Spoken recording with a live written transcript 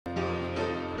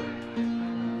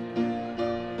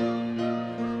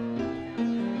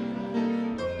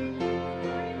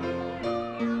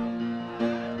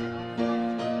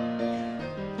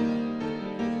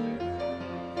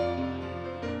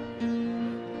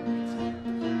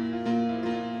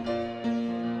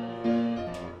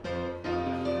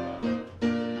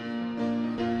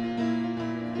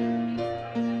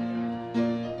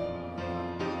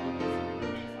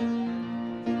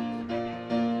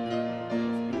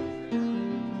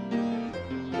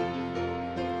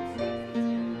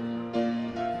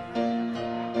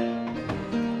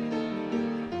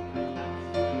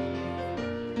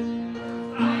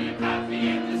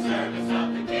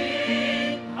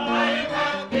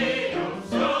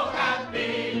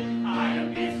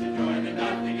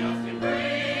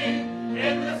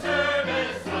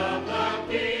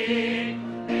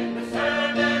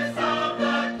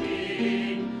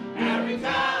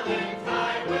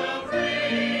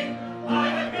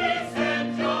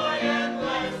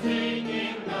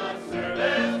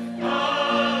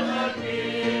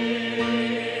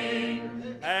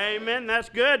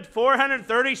that's good.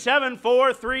 437,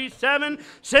 437.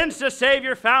 Since the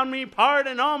Savior found me,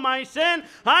 pardon all my sin,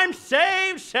 I'm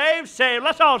saved, saved, saved.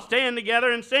 Let's all stand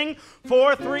together and sing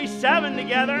 437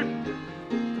 together.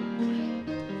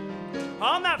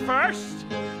 On that first.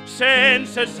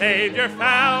 Since the Savior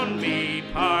found me,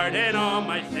 pardon all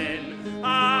my sin,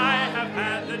 I have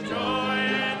had the joy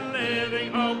and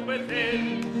living hope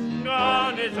within.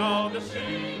 Gone is all the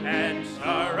shame and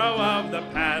sorrow of the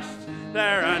past.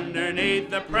 There underneath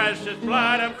the precious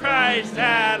blood of Christ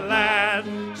at last.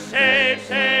 Saved,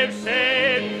 saved,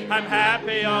 saved, I'm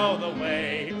happy all the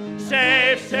way.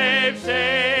 Saved, saved,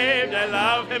 saved, I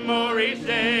love him more each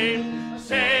day.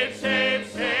 Saved,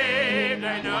 saved, saved,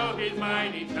 I know his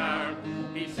mighty charm.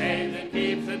 He saves and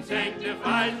keeps and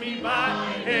sanctifies me by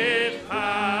his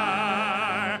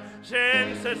power.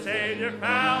 Since the Savior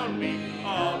found me,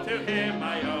 all to him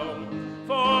I owe.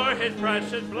 For his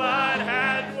precious blood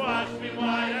has washed me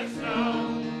white as snow.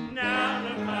 Now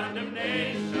no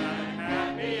condemnation,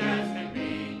 happy as can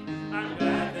be. I'm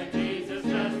glad that Jesus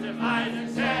justifies and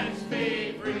sets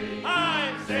me free.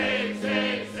 I'm saved,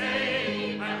 saved,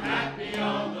 saved, I'm happy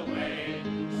all the way.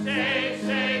 Saved,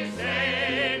 saved,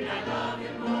 saved, I love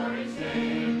him more each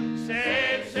day.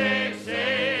 Saved, saved,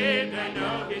 saved, I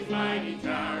know his mighty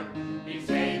charm. He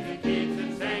saves and keeps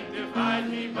and sanctifies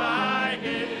me by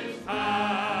his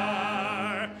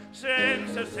power.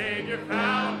 Since the Savior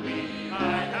found me,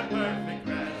 I have perfect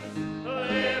rest,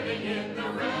 living in the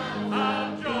realm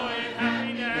of joy and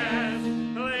happiness,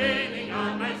 leaning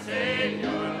on my Savior,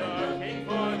 looking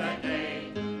for that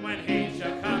day when he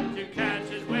shall come to catch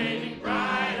his waiting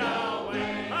bride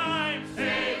away. I'm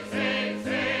saved, saved,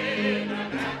 saved,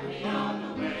 I'm happy all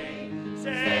the way.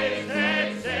 Saved,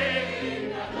 saved,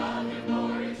 saved, I love him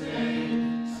more each day.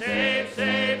 Saved,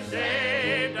 saved,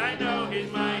 saved, I know his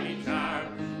mighty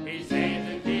charm. He saves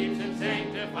and keeps and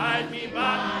sanctifies me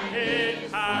by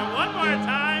his power. One more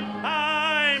time.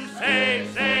 I'm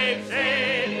saved, saved,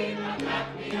 saved, I'm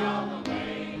happy all the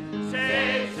way.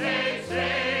 Saved, saved,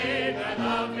 saved, I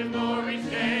love him more each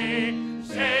day.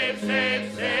 Saved,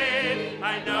 saved, saved,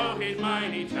 I know his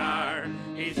mighty charm.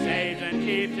 He saves and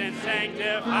keeps and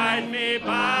sanctifies me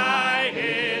by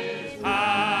his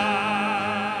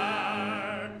power.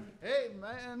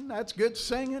 Amen. That's good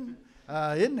singing.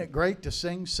 Isn't it great to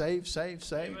sing Save, Save,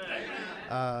 Save?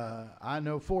 I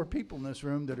know 4 people in this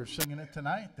room that are singing it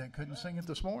tonight that couldn't sing it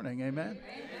this morning. Amen.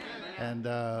 And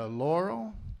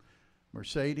Laurel,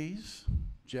 Mercedes,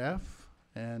 Jeff,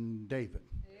 and David.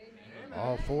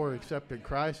 All 4 accepted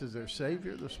Christ as their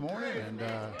Savior this morning, and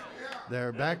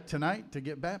they're back tonight to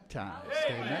get baptized.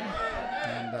 Amen.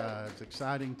 And it's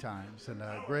exciting times, and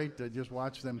great to just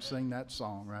watch them sing that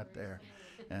song right there.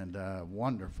 And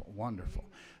wonderful, wonderful.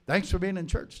 Thanks for being in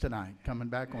church tonight, coming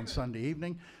back on Sunday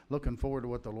evening. Looking forward to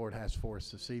what the Lord has for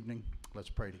us this evening. Let's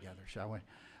pray together, shall we?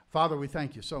 Father, we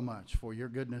thank you so much for your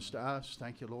goodness to us.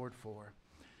 Thank you, Lord, for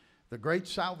the great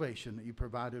salvation that you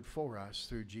provided for us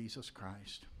through Jesus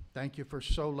Christ. Thank you for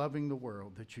so loving the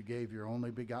world that you gave your only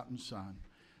begotten Son,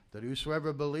 that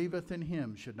whosoever believeth in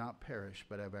him should not perish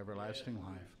but have everlasting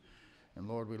life. And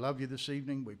Lord, we love you this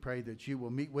evening. We pray that you will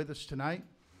meet with us tonight.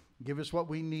 Give us what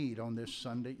we need on this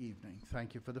Sunday evening.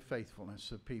 Thank you for the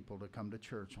faithfulness of people to come to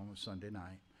church on a Sunday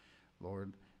night.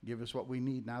 Lord, give us what we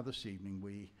need now this evening.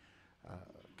 We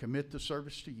commit the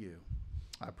service to you.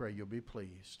 I pray you'll be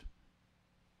pleased.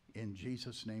 In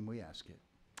Jesus' name we ask it.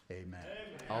 Amen.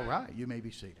 All right, you may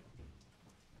be seated.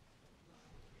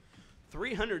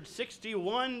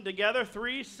 361 together,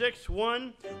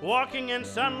 361. Walking in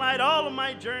sunlight all of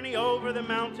my journey over the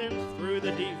mountains through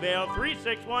the deep vale.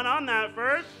 361 on that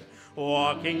first.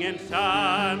 Walking in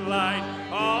sunlight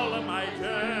all of my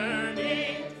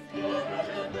journey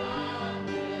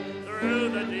through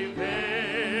the deep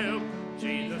vale.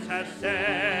 Jesus has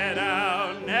said,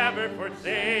 I'll never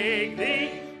forsake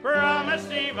thee. Promise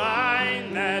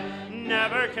divine that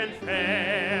never can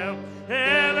fail.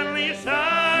 Heavenly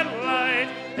sunlight,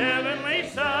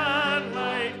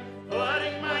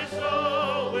 flooding my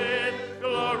soul with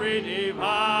glory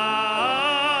divine.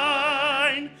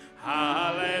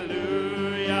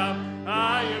 Hallelujah,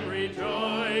 I am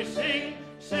rejoicing,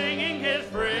 singing his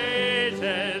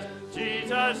praises.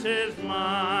 Jesus is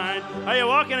mine. Are you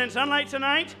walking in sunlight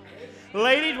tonight?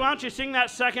 Ladies, why don't you sing that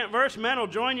second verse? Men will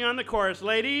join you on the chorus.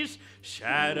 Ladies,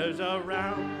 shadows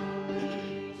around.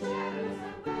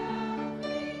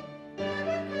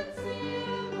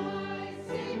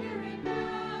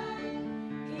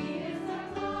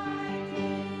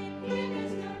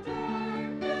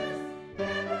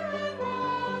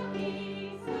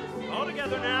 All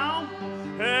together now.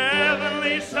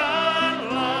 Heavenly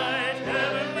sunlight,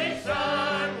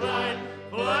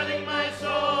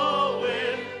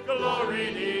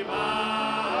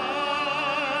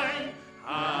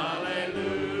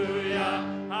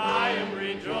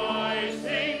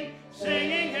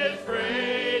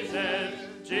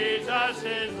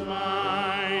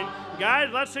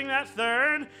 right, let's sing that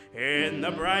third. In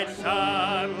the bright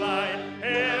sunlight,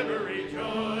 ever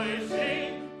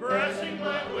rejoicing, pressing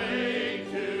my way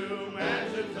to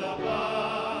mansions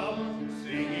above,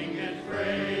 singing His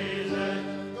praises,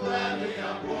 gladly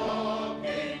I'm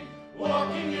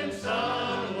walking in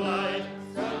sunlight.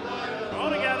 All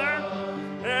together.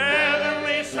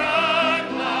 Heavenly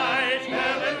sunlight,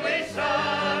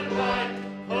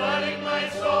 flooding my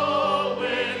soul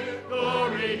with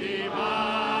glory divine.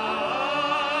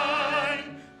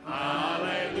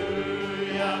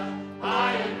 Hallelujah,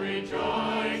 I am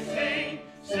rejoicing,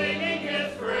 singing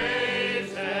His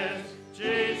praises.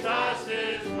 Jesus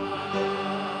is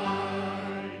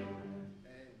mine.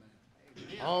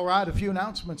 All right, a few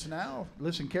announcements now.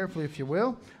 Listen carefully if you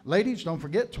will. Ladies, don't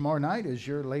forget, tomorrow night is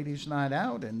your ladies' night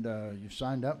out, and you've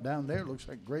signed up down there. Looks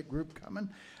like a great group coming.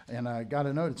 And I got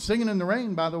to note, it's Singing in the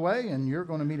Rain, by the way, and you're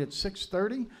going to meet at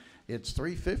 6:30. It's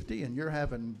 3:50, and you're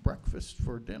having breakfast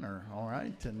for dinner, all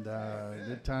right? And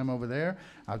good time over there.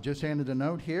 I've just handed a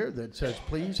note here that says,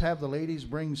 please have the ladies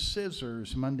bring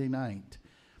scissors Monday night.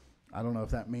 I don't know if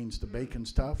that means the bacon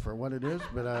stuff or what it is,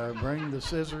 but bring the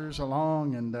scissors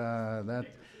along, and that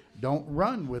don't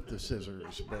run with the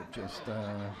scissors, but just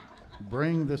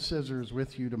bring the scissors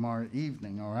with you tomorrow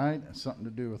evening, all right? It's something to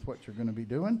do with what you're going to be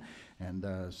doing, and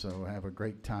so have a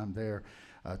great time there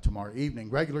tomorrow evening.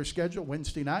 Regular schedule,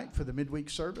 Wednesday night for the midweek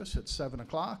service at 7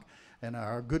 o'clock, and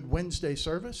our Good Wednesday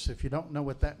service. If you don't know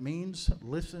what that means,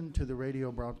 listen to the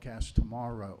radio broadcast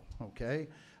tomorrow, okay?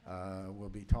 We'll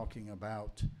be talking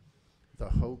about the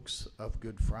hoax of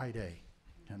Good Friday,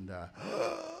 and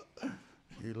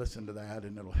you listen to that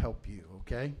and it'll help you,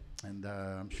 okay? And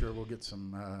I'm sure we'll get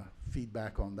some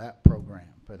feedback on that program,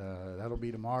 but that'll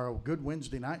be tomorrow. Good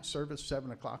Wednesday night service,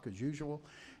 7 o'clock as usual,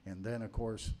 and then of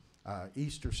course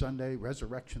Easter Sunday,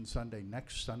 Resurrection Sunday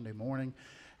next Sunday morning,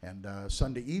 and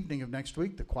Sunday evening of next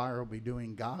week the choir will be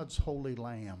doing God's Holy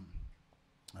Lamb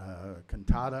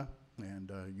cantata,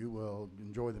 and you will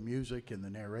enjoy the music and the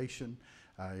narration.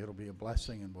 It'll be a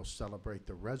blessing, and we'll celebrate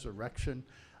the resurrection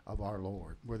of our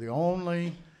Lord. We're the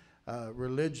only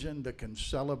religion that can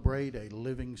celebrate a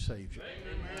living Savior.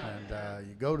 Amen. And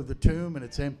you go to the tomb and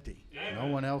it's empty. Amen. No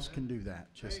one else can do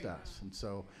that, just us. And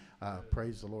so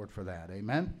praise the Lord for that.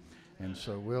 Amen. And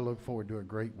so we'll look forward to a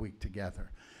great week together.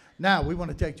 Now, we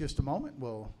want to take just a moment.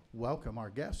 We'll welcome our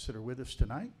guests that are with us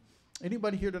tonight.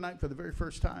 Anybody here tonight for the very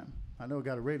first time? I know we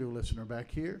got a radio listener back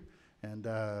here. And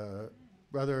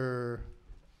Brother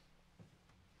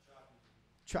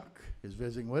Chuck is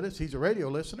visiting with us. He's a radio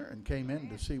listener and came in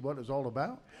to see what it's all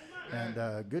about.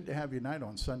 And good to have you tonight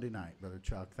on Sunday night, Brother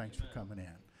Chuck. Thanks for coming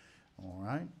in. All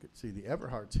right. Good to see the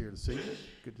Everharts here to see you.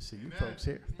 Good to see you folks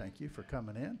here. Thank you for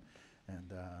coming in.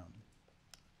 And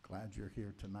glad you're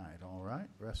here tonight. All right.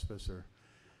 The rest of us are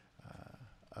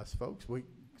us folks.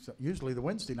 Usually the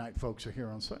Wednesday night folks are here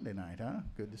on Sunday night, huh?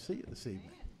 Good to see you this evening.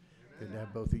 Good to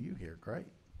have both of you here. Great.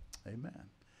 Amen.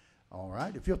 All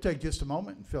right. If you'll take just a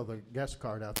moment and fill the guest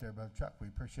card out there, Brother Chuck, we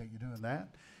appreciate you doing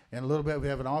that. In a little bit, we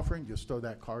have an offering. Just throw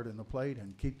that card in the plate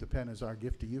and keep the pen as our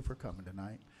gift to you for coming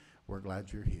tonight. We're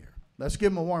glad you're here. Let's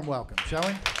give them a warm welcome, shall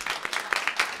we?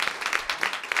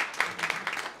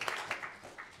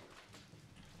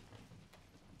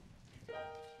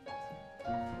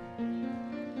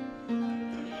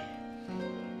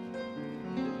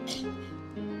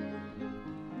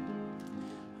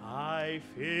 I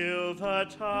feel the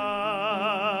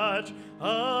touch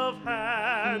of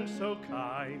hands so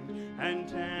kind and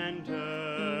tender.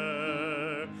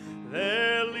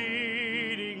 They're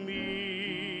leading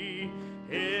me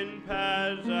in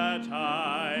paths that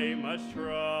I must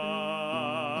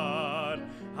trod.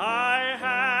 I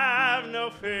have no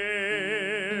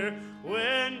fear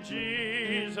when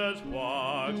Jesus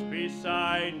walks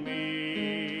beside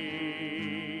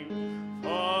me, for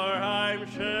I'm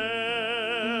sheltered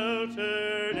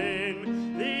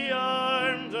in the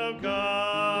arms of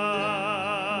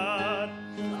God.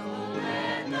 So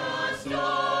let the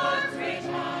storms rage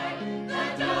high,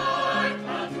 the dark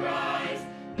clouds rise,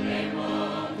 they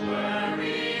won't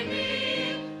worry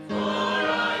me, for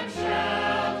I'm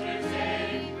sheltered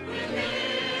safe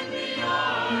within the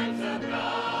arms of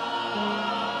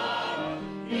God.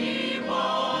 He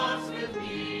walks with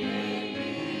me.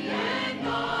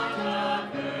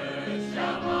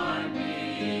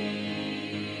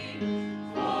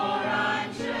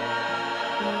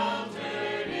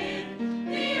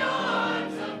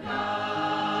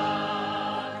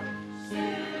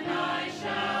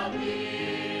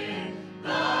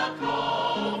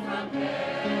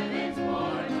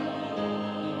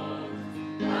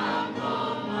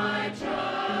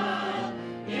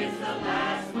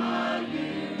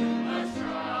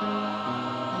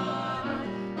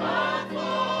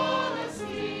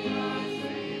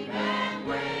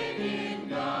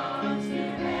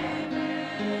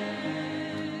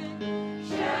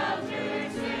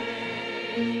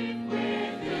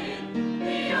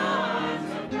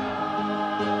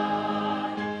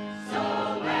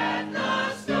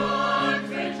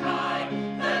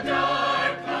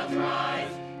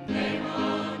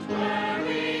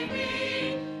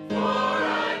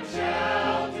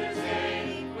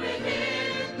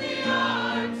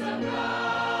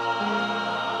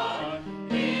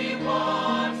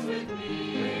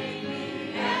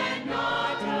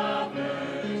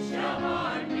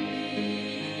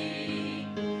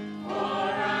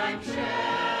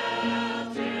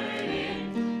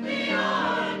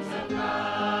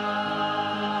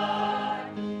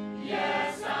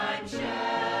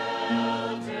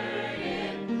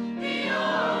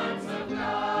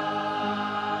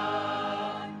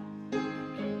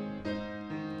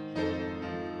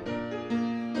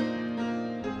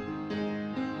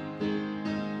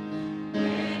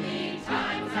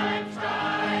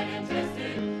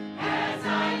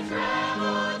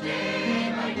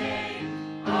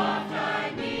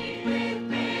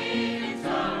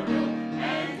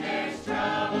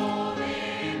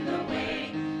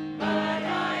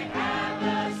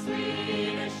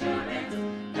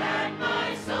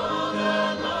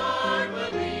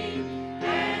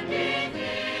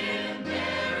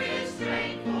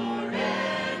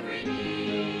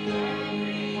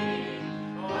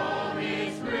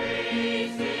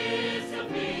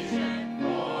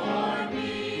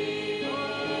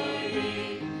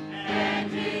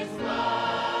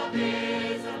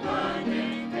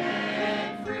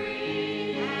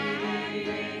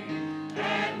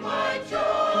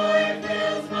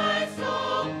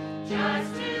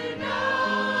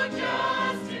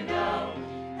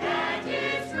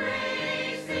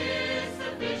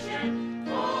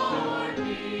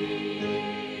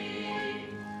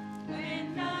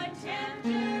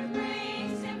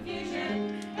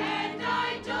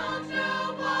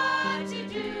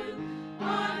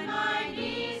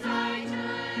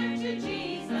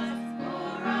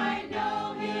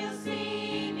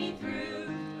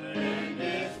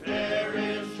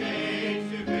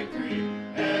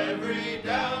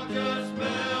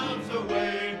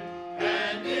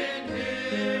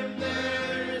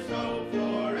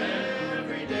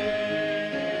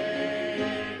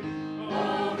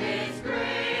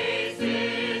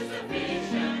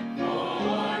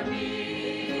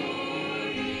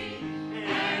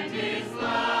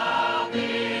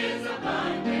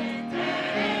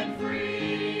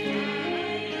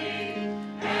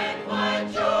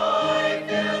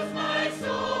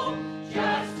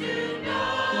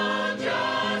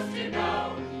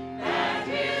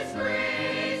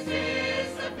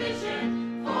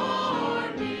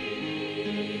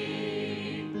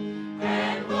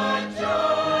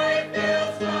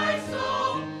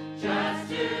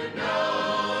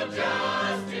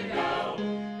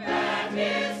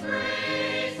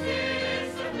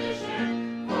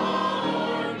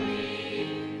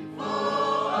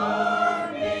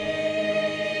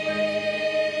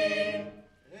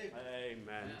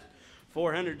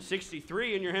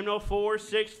 463 in your hymnal,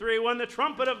 463. When the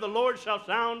trumpet of the Lord shall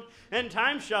sound, and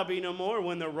time shall be no more,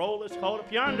 when the roll is called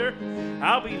up yonder,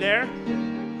 I'll be there.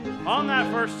 On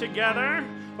that verse together.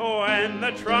 When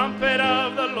the trumpet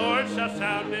of the Lord shall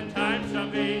sound, and time shall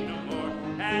be no more,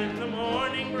 and the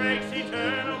morning breaks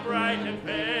eternal, bright and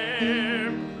fair.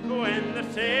 When the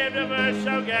saved of earth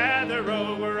shall gather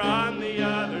over on the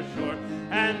other shore,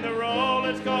 and the roll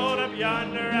is called up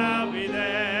yonder, I'll be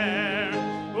there.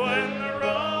 When the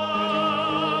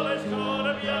roll is called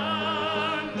up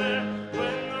yonder,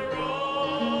 when the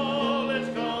roll is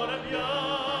called up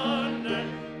yonder,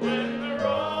 when the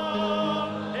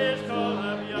roll is called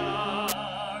up yonder,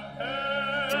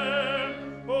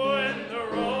 when the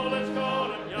roll is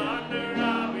called up yonder,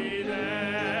 I'll be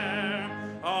there.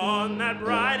 On that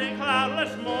bright and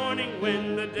cloudless morning,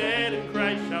 when the dead in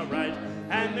Christ shall rise,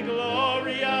 and the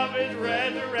glory of his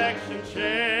resurrection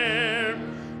share,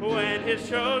 when his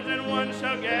chosen ones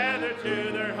shall gather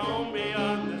to their home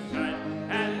beyond the sight,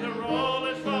 and the roll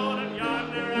is called up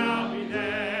yonder, I'll be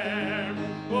there.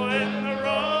 When the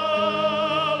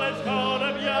roll is called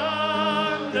up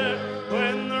yonder,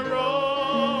 when the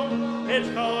roll is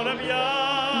called up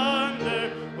yonder,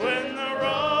 when the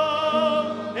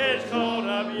roll is called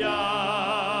up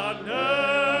yonder,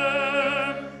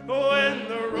 when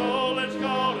the roll is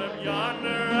called up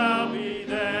yonder, I'll be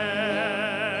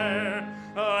there.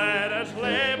 Let us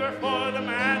labor for the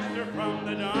Master from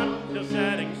the dawn till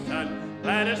setting sun.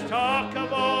 Let us talk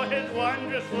of all his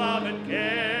wondrous love and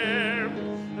care,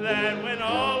 that when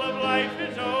all of life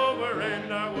is over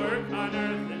and our work on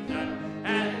earth is done,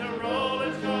 and the roll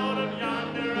is called up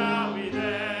yonder, I'll be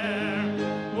there.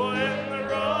 When the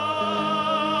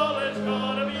roll is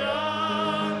called up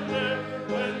yonder,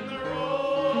 when the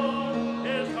roll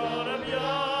is called up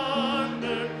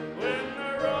yonder, when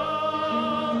the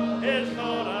roll is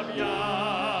called up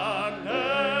yonder,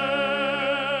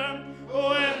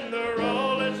 when the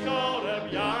roll is called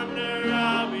up yonder,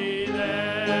 I'll be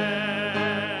there.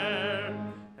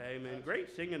 Amen. Great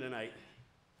singing tonight.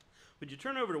 Would you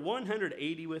turn over to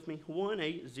 180 with me?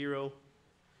 180.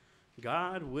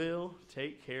 God will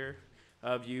take care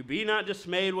of you. Be not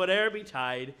dismayed, whate'er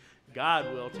betide.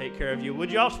 God will take care of you.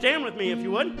 Would you all stand with me if you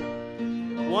would?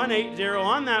 180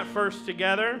 on that first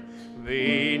together.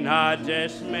 Be not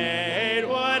dismayed,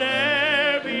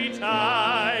 whate'er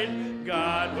betide.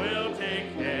 God will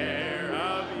take care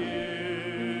of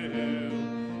you.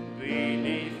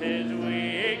 Beneath his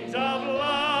wings of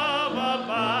love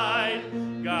abide.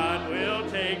 God will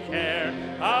take care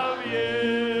of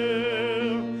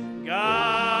you.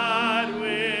 God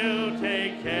will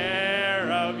take care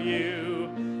of you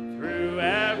through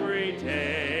every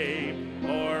day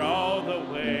or all the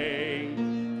way.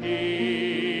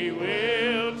 He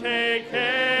will take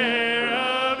care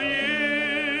of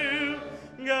you.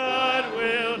 God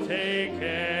will take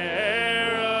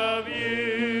care of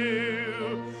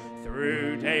you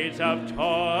through days of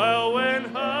toil when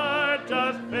heart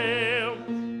doth fail.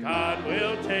 God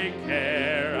will take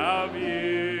care of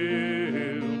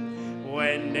you.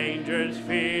 When dangers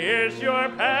fierce your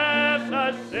path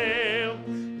assail,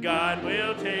 God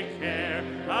will take care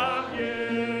of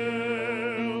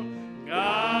you.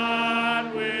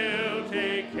 God will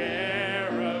take care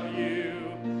of you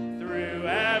through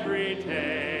every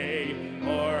day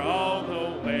or all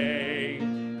the way.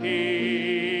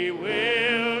 He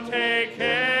will take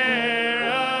care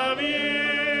of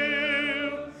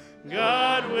you.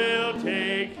 God will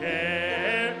take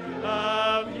care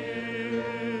of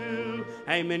you.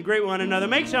 Amen. Greet one another.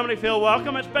 Make somebody feel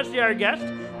welcome, especially our guests.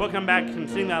 We'll come back and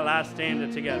sing that last stanza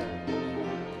together.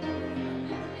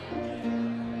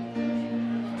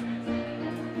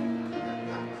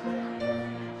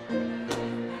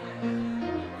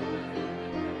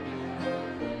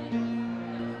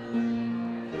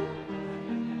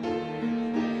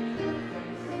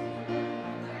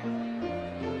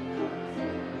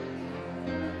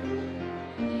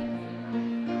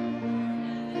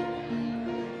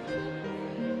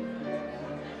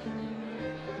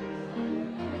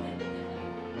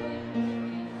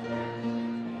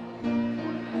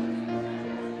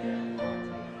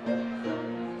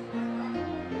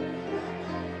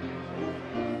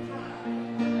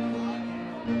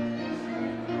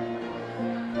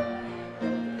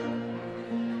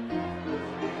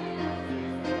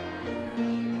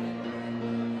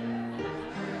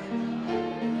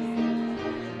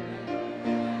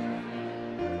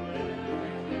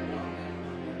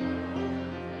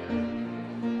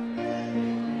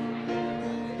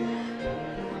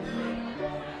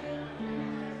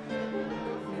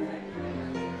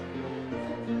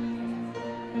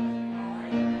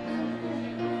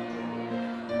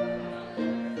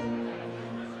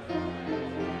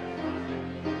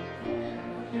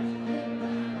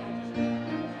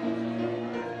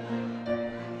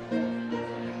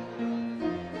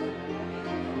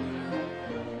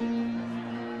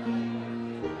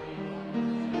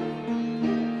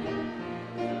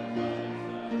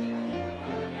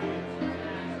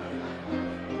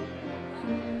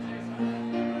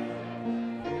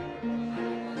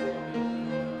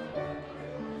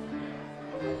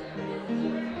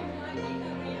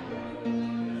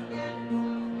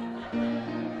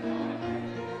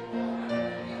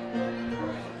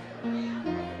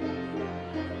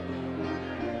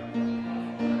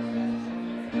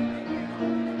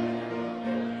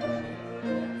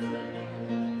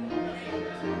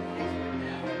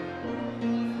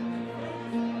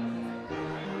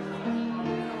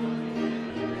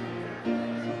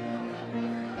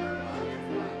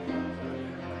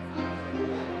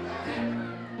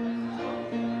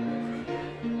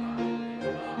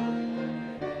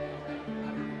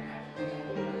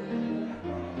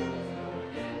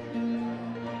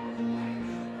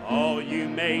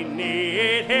 they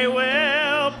need, He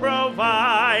will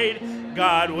provide.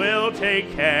 God will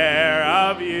take care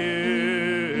of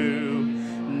you.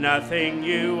 Nothing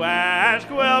you ask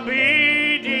will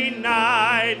be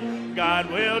denied.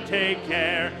 God will take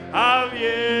care of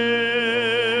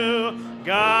you.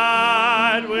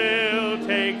 God will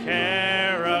take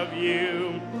care of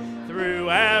you through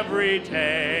every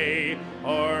day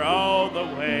or all the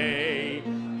way.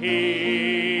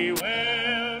 He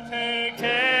will take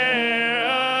care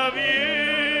of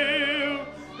you.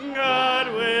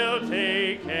 God will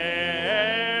take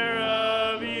care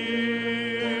of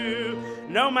you.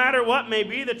 No matter what may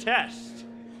be the test,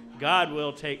 God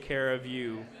will take care of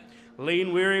you.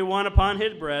 Lean, weary one upon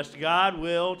his breast, God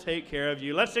will take care of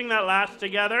you. Let's sing that last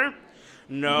together.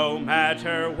 No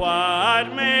matter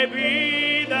what may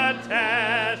be the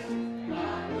test,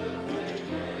 God will take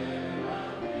care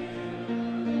of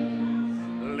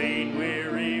you. Lean,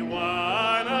 weary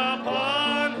one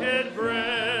upon his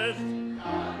breast,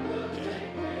 God will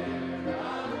take care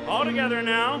of you. All together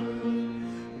now.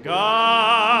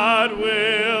 God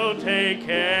will take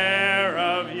care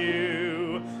of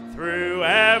you through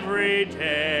every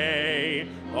day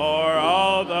or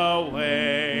all the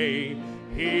way.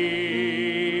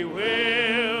 He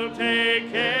will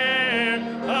take care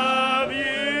of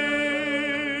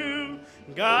you.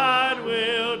 God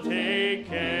will take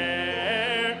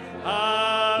care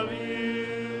of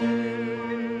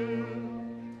you.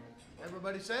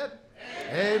 Everybody said?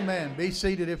 Amen. Be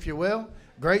seated if you will.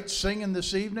 Great singing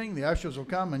this evening. The ushers will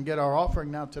come and get our offering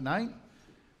now tonight.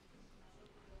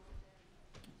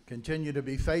 Continue to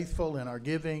be faithful in our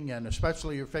giving, and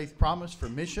especially your faith promise for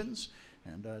missions,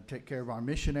 and take care of our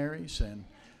missionaries, and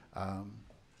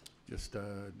just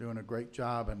doing a great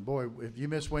job. And boy, if you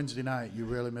missed Wednesday night, you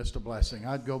really missed a blessing.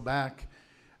 I'd go back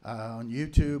on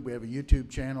YouTube. We have a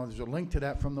YouTube channel. There's a link to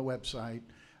that from the website,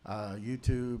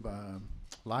 YouTube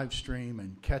live stream,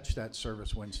 and catch that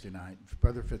service Wednesday night.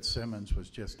 Brother Fitzsimmons was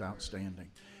just outstanding,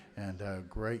 and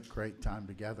great time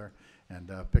together.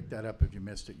 And pick that up if you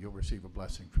missed it. You'll receive a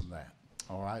blessing from that.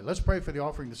 All right, let's pray for the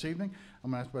offering this evening.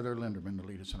 I'm going to ask Brother Linderman to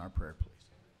lead us in our prayer, please.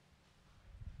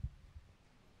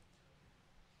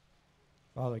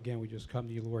 Father, again, we just come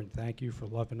to you, Lord, and thank you for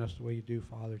loving us the way you do,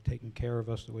 Father, taking care of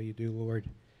us the way you do, Lord,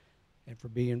 and for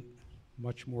being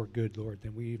much more good, Lord,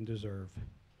 than we even deserve.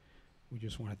 We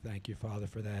just want to thank you, Father,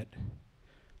 for that.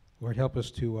 Lord, help us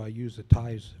to use the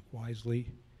tithes wisely,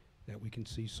 that we can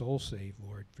see souls saved,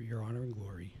 Lord, for your honor and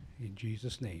glory. In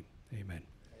Jesus' name, amen.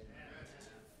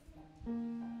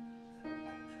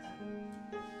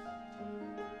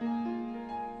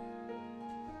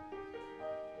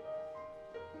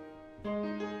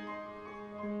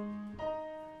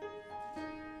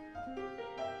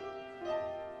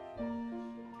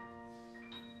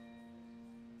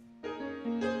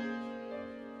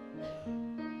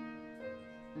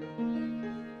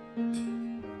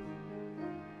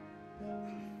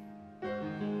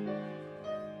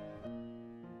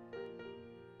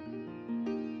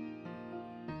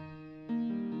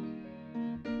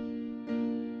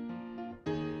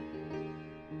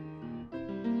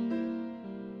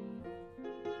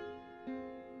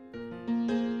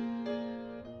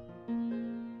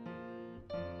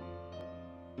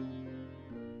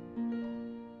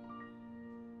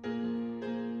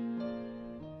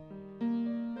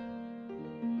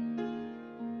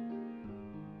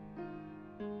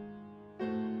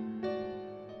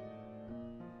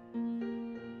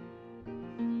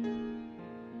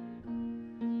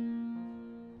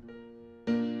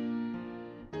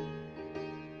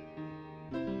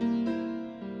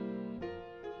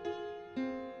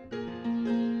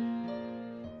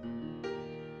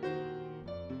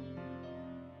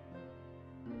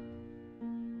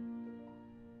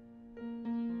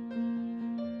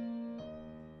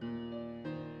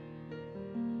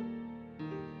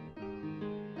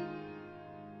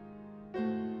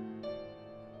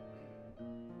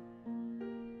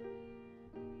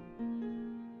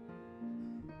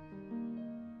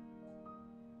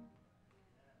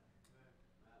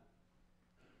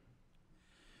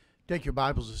 Take your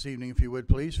Bibles this evening, if you would,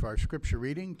 please, for our scripture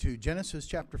reading to Genesis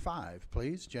chapter 5,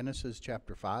 please. Genesis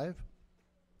chapter 5.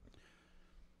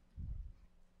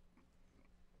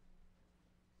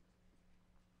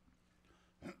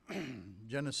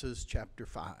 Genesis chapter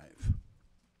 5.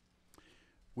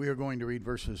 We are going to read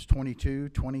verses 22,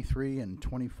 23, and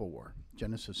 24.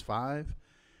 Genesis 5,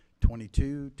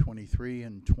 22, 23,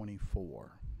 and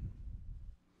 24.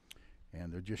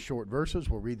 And they're just short verses.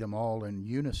 We'll read them all in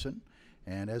unison.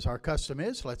 And as our custom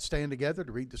is, let's stand together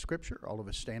to read the scripture. All of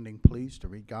us standing, please, to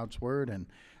read God's word. And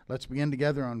let's begin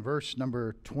together on verse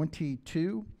number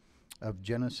 22 of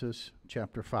Genesis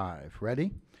chapter 5.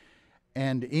 Ready?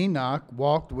 And Enoch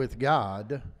walked with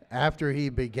God after he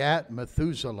begat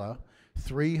Methuselah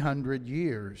 300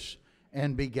 years,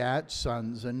 and begat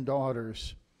sons and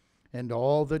daughters. And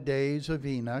all the days of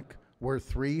Enoch were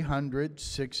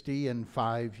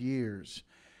 365 years.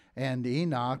 And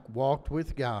Enoch walked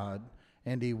with God,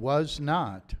 and he was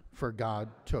not, for God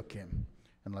took him.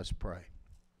 And let's pray.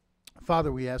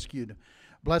 Father, we ask you to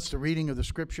bless the reading of the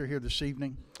scripture here this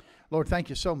evening. Lord, thank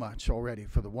you so much already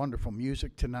for the wonderful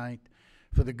music tonight,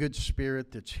 for the good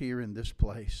spirit that's here in this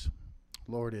place.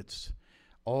 Lord, it's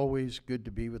always good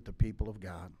to be with the people of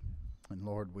God. And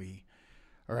Lord, we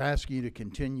are asking you to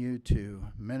continue to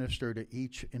minister to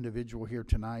each individual here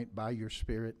tonight by your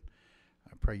Spirit.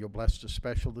 I pray you'll bless the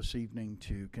special this evening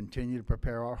to continue to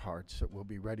prepare our hearts that we'll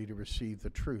be ready to receive the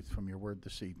truth from your word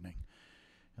this evening.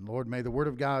 And Lord, may the word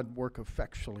of God work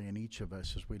effectually in each of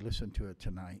us as we listen to it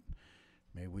tonight.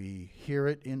 May we hear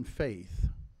it in faith,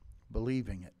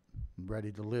 believing it, and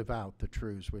ready to live out the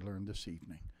truths we learned this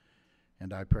evening.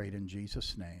 And I pray it in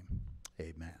Jesus' name.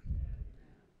 Amen.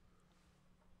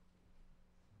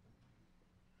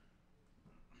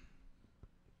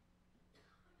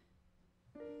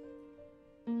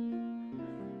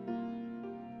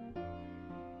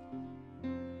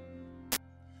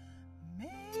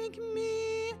 Make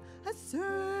me a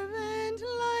servant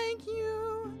like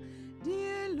you,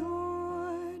 dear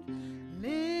Lord,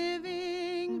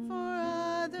 living for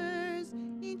others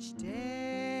each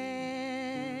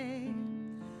day,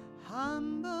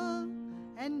 humble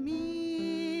and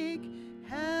meek,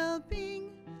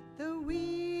 helping the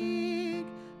weak,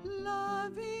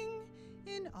 loving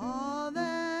in all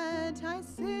that I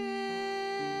say.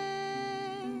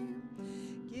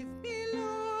 Give me,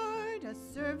 Lord, a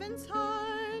servant's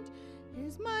heart.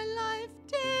 Here's my life,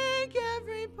 take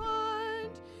every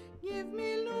part. Give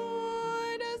me,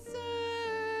 Lord, a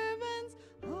servant's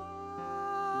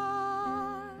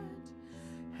heart.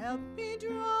 Help me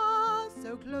draw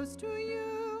so close to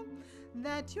you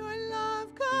that your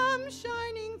love comes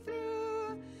shining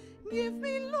through. Give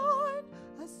me, Lord,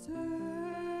 a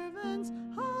servant's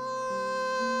heart.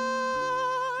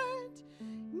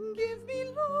 Give me,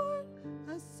 Lord,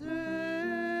 a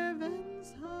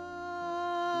servant's heart.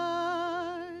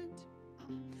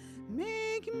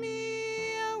 Make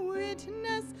me a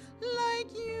witness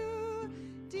like you,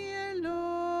 dear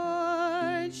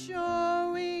Lord,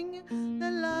 showing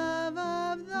the love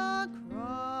of the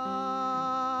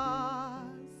cross,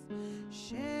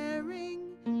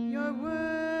 sharing your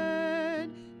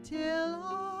word till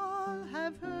all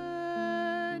have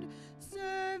heard,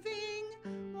 serving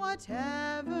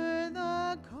whatever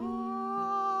the cost.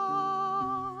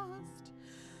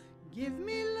 Give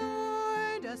me,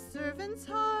 Lord, a servant's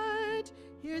heart.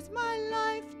 Here's my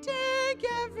life, take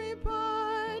every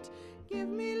part. Give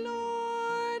me,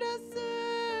 Lord, a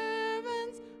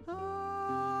servant's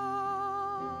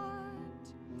heart.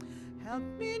 Help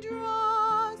me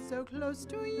draw so close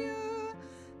to you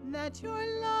that your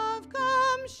love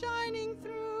comes shining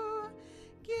through.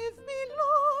 Give me,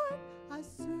 Lord, a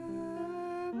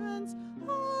servant's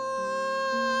heart.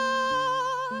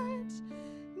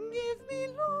 Give me,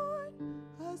 Lord,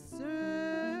 a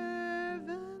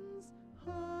servant's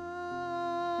heart.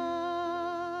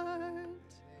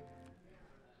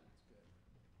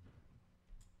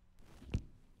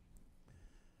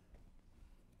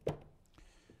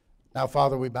 Now,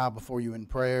 Father, we bow before you in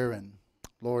prayer, and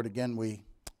Lord, again, we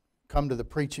come to the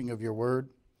preaching of your word,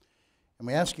 and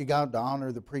we ask you, God, to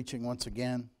honor the preaching once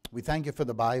again. We thank you for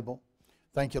the Bible.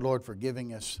 Thank you, Lord, for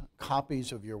giving us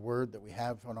copies of your word that we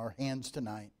have on our hands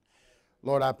tonight.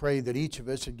 Lord, I pray that each of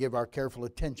us would give our careful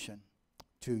attention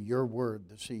to your word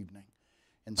this evening.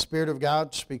 And Spirit of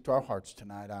God, speak to our hearts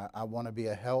tonight. I want to be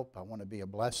a help. I want to be a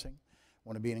blessing. I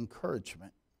want to be an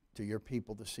encouragement to your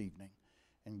people this evening.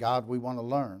 And God, we want to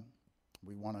learn.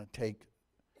 We want to take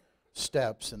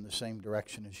steps in the same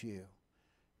direction as you.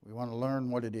 We want to learn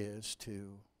what it is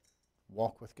to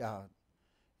walk with God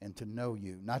and to know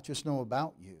you. Not just know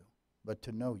about you, but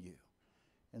to know you.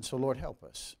 And so, Lord, help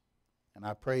us. And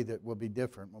I pray that we'll be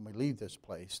different when we leave this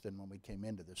place than when we came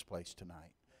into this place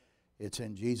tonight. It's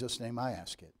in Jesus' name I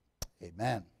ask it.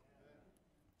 Amen.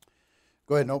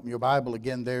 Go ahead and open your Bible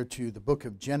again there to the book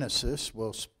of Genesis.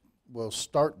 We'll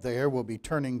start there. We'll be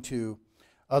turning to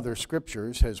other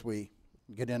scriptures as we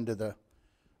get into the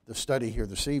study here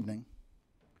this evening.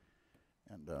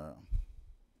 And,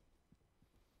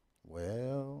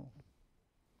 well,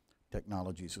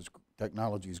 technology's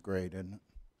great, isn't it?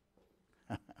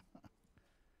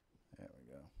 There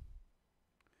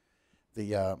we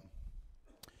go.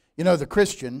 The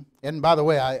Christian, and by the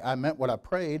way, I meant what I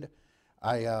prayed.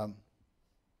 I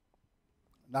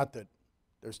Not that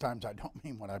there's times I don't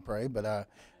mean what I pray, but I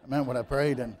meant what I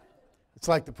prayed. And it's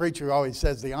like the preacher who always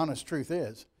says the honest truth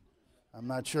is. I'm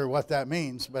not sure what that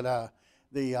means, but I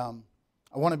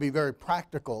want to be very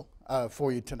practical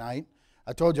for you tonight.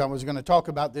 I told you I was going to talk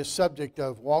about this subject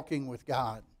of walking with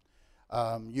God.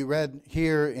 You read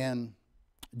here in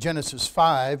Genesis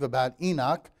 5 about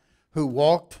Enoch, who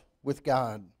walked with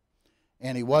God,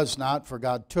 and he was not, for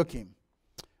God took him.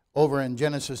 Over in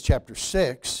Genesis chapter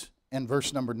 6 and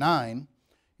verse number 9,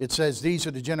 it says, "These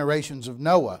are the generations of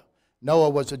Noah. Noah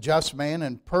was a just man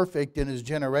and perfect in his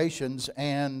generations,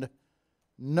 and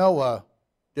Noah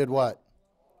did what?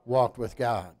 Walked with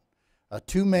God."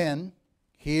 Two men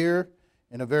here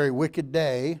in a very wicked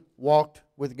day walked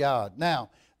with God. Now,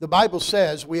 the Bible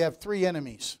says we have three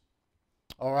enemies.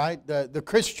 All right? The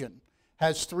Christian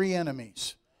has three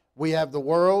enemies. We have the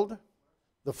world,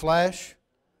 the flesh,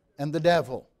 and the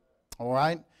devil. All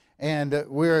right? And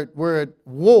we're at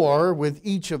war with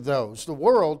each of those. The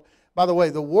world, by the way,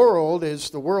 the world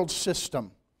is the world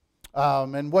system.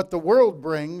 And what the world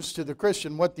brings to the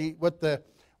Christian, what the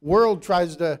world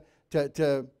tries to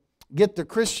get the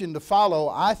Christian to follow,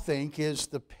 I think, is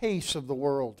the pace of the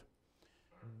world.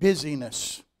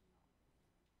 Busyness,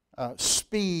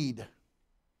 speed,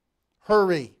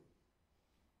 hurry.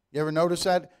 You ever notice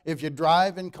that? If you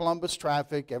drive in Columbus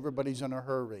traffic, everybody's in a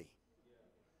hurry.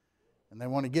 And they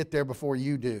want to get there before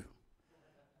you do.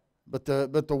 But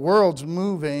the world's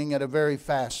moving at a very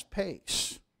fast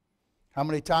pace. How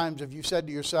many times have you said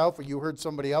to yourself, or you heard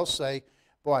somebody else say,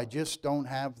 "Boy, I just don't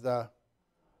have the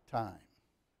time"?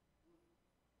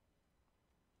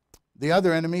 The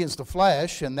other enemy is the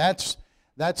flesh, and that's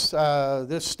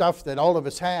this stuff that all of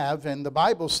us have. And the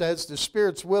Bible says the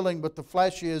spirit's willing, but the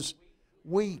flesh is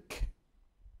weak.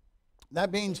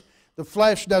 That means the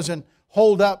flesh doesn't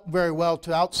hold up very well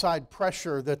to outside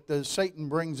pressure that Satan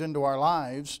brings into our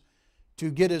lives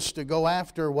to get us to go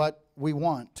after what we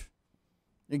want.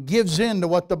 It gives in to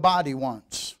what the body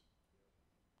wants.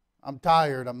 I'm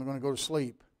tired, I'm going to go to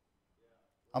sleep.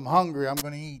 I'm hungry, I'm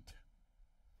going to eat.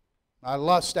 I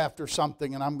lust after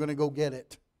something and I'm going to go get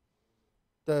it.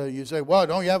 You say, "Well,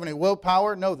 don't you have any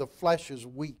willpower?" No, the flesh is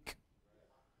weak.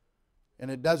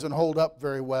 And it doesn't hold up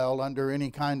very well under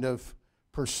any kind of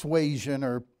persuasion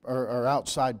or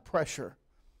outside pressure.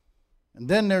 And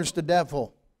then there's the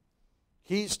devil.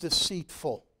 He's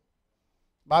deceitful.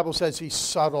 The Bible says he's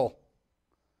subtle.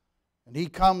 And he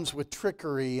comes with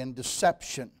trickery and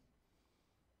deception.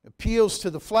 Appeals to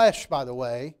the flesh, by the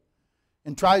way,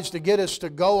 and tries to get us to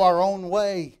go our own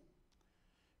way.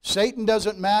 Satan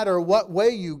doesn't matter what way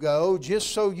you go,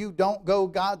 just so you don't go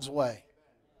God's way.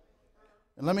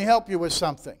 And let me help you with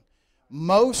something.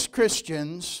 Most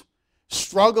Christians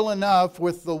struggle enough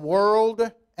with the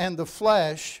world and the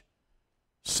flesh,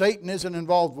 Satan isn't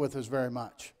involved with us very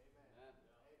much.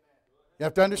 You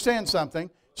have to understand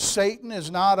something. Satan is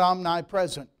not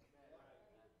omnipresent.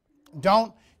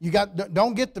 Don't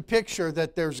get the picture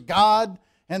that there's God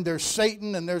and there's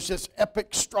Satan and there's this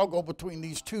epic struggle between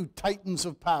these two titans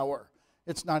of power.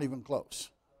 It's not even close.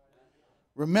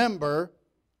 Remember,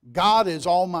 God is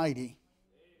almighty.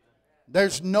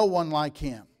 There's no one like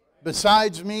Him.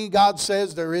 Besides me, God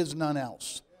says, there is none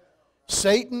else.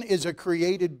 Satan is a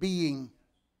created being.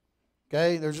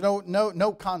 Okay? There's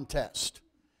no contest.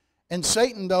 And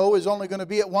Satan, though, is only going to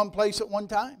be at one place at one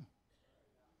time.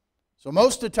 So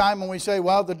most of the time when we say,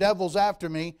 "Well, the devil's after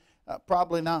me,"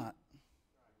 probably not.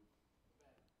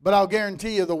 But I'll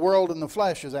guarantee you the world and the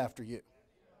flesh is after you.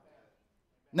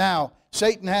 Now,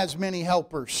 Satan has many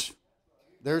helpers.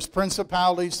 There's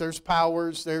principalities, there's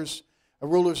powers, there's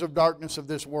rulers of darkness of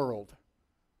this world.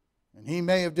 And he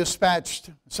may have dispatched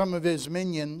some of his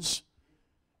minions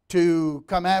to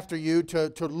come after you,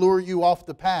 to lure you off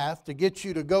the path, to get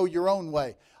you to go your own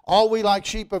way. All we like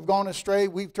sheep have gone astray.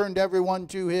 We've turned everyone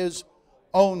to his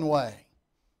own way.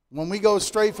 When we go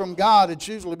astray from God, it's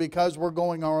usually because we're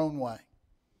going our own way.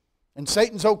 And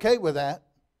Satan's okay with that,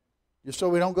 just so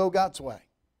we don't go God's way.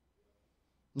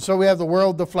 And so we have the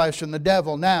world, the flesh, and the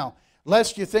devil. Now,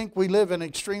 lest you think we live in an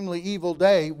extremely evil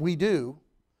day, we do.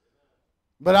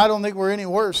 But I don't think we're any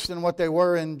worse than what they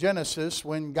were in Genesis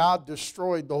when God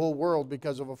destroyed the whole world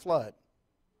because of a flood.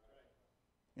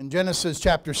 In Genesis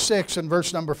chapter 6 and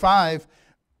verse number 5,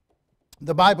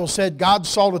 the Bible said, "God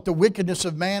saw that the wickedness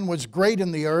of man was great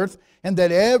in the earth, and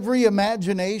that every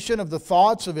imagination of the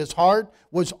thoughts of his heart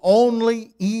was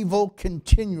only evil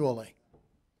continually."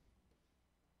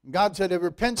 God said, "It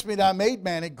repents me that I made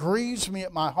man. It grieves me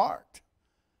at my heart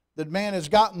that man has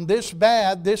gotten this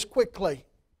bad this quickly."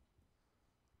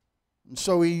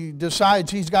 So he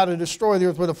decides he's got to destroy the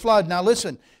earth with a flood. Now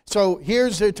listen, so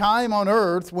here's a time on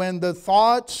earth when the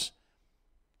thoughts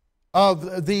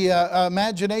of the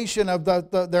imagination of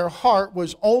their heart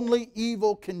was only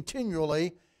evil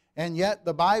continually. And yet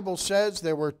the Bible says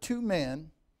there were two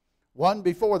men, one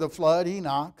before the flood,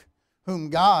 Enoch, whom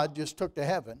God just took to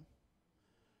heaven,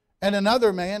 and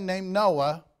another man named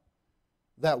Noah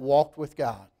that walked with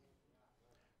God.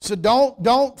 So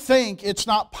don't think it's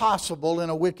not possible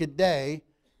in a wicked day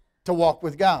to walk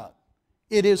with God.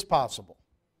 It is possible.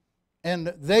 And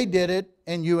they did it,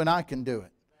 and you and I can do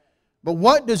it. But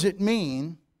what does it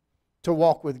mean to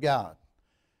walk with God?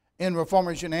 In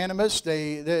Reformers Unanimous,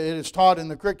 it is taught in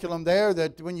the curriculum there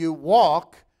that when you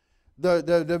walk,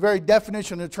 the very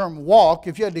definition of the term walk,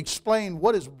 if you had to explain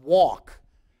what is walk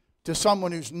to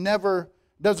someone who's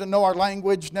doesn't know our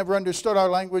language, never understood our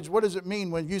language, what does it mean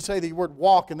when you say the word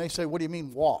walk and they say, what do you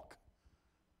mean walk?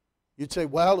 You'd say,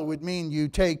 well, it would mean you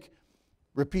take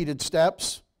repeated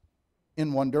steps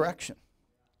in one direction.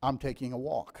 I'm taking a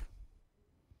walk.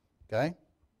 Okay?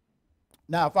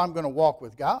 Now, if I'm going to walk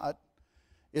with God,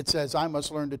 it says I must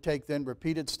learn to take then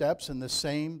repeated steps in the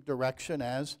same direction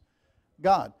as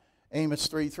God. Amos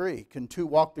 3:3, can two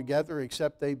walk together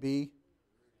except they be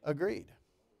agreed?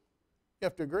 You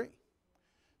have to agree.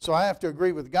 So I have to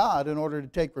agree with God in order to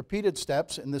take repeated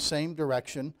steps in the same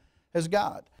direction as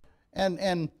God.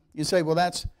 And you say, well,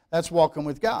 that's walking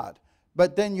with God.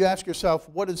 But then you ask yourself,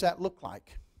 what does that look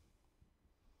like?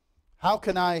 How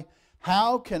can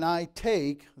I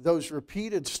take those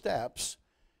repeated steps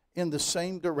in the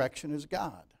same direction as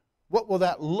God? What will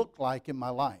that look like in my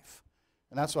life?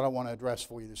 And that's what I want to address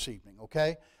for you this evening,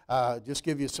 okay? Just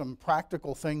give you some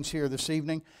practical things here this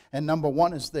evening. And number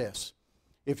one is this.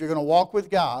 If you're going to walk with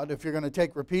God, if you're going to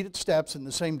take repeated steps in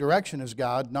the same direction as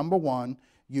God, number one,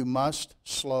 you must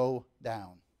slow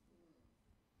down.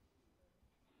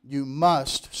 You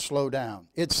must slow down.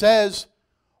 It says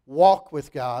walk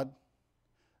with God,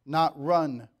 not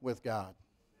run with God.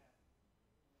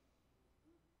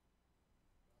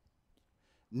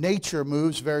 Nature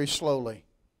moves very slowly.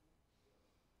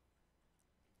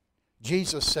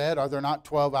 Jesus said, are there not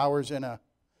 12 hours in a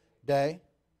day?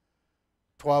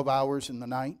 12 hours in the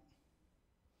night?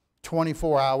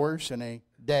 24 hours in a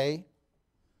day?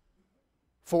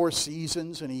 4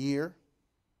 seasons in a year?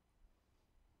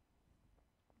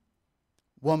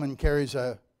 Woman carries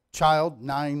a child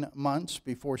 9 months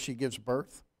before she gives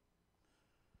birth.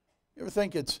 You ever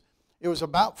think it was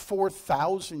about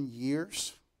 4,000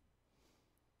 years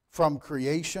from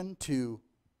creation to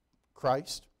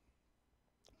Christ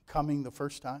coming the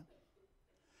first time?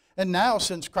 And now,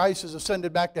 since Christ has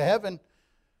ascended back to heaven,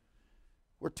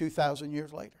 we're 2,000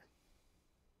 years later.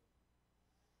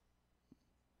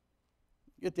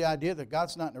 You get the idea that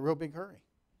God's not in a real big hurry.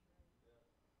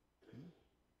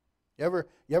 You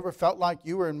ever felt like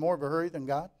you were in more of a hurry than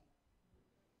God?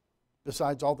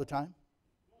 Besides all the time?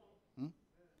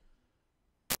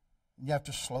 You have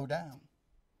to slow down.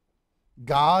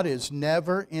 God is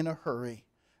never in a hurry.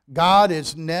 God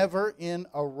is never in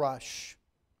a rush.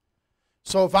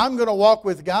 So if I'm going to walk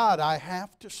with God, I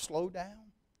have to slow down.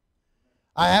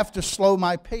 I have to slow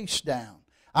my pace down.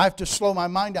 I have to slow my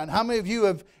mind down. How many of you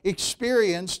have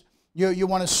experienced, you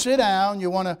want to sit down, you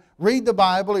want to read the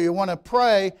Bible, or you want to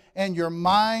pray, and your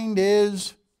mind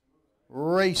is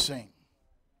racing?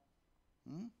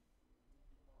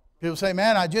 People say,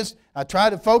 man, I try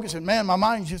to focus, and man, my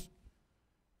mind's just,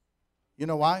 you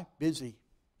know why?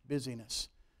 Busyness.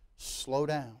 Slow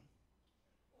down.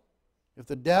 If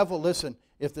the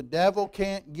devil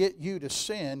can't get you to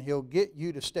sin, he'll get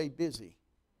you to stay busy.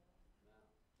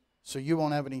 So you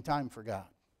won't have any time for God.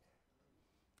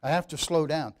 I have to slow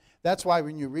down. That's why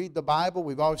when you read the Bible,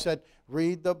 we've always said,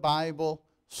 read the Bible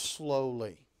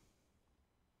slowly.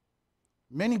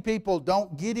 Many people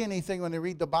don't get anything when they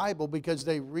read the Bible because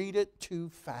they read it too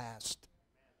fast.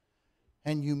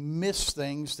 And you miss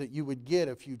things that you would get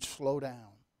if you'd slow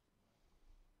down.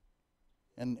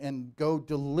 And go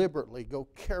deliberately, go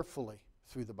carefully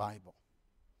through the Bible.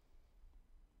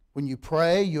 When you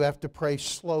pray, you have to pray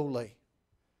slowly.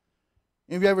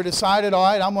 Have you ever decided, all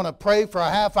right, I'm going to pray for a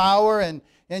half hour, and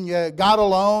you got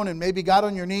alone and maybe got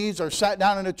on your knees or sat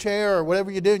down in a chair or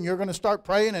whatever you did, and you're going to start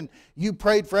praying, and you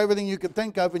prayed for everything you could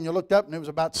think of, and you looked up and it was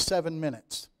about 7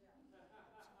 minutes.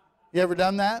 You ever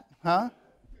done that? Huh?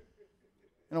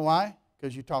 You know why?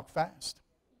 Because you talk fast.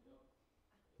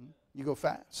 You go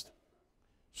fast.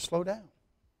 Slow down.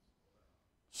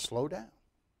 Slow down.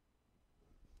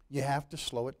 You have to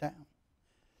slow it down.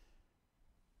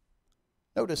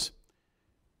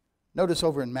 Notice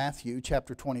over in Matthew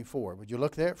chapter 24. Would you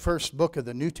look there? First book of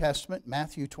the New Testament,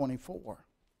 Matthew 24.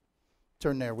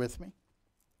 Turn there with me.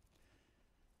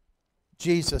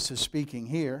 Jesus is speaking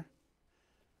here.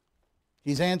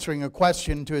 He's answering a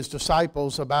question to his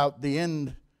disciples about the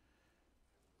end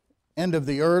of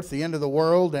the earth, the end of the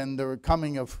world, and the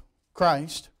coming of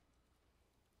Christ.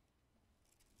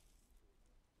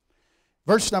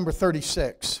 Verse number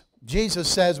 36.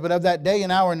 Jesus says, "But of that day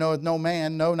and hour knoweth no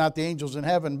man, no, not the angels in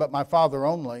heaven, but my Father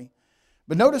only."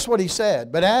 But notice what he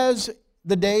said. "But as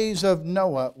the days of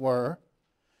Noah were,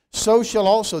 so shall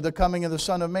also the coming of the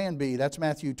Son of Man be." That's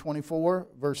Matthew 24,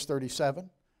 verse 37.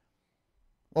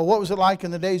 Well, what was it like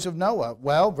in the days of Noah?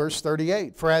 Well, verse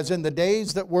 38. "For as in the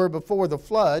days that were before the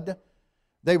flood,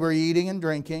 they were eating and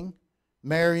drinking,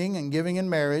 marrying and giving in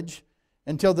marriage,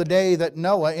 until the day that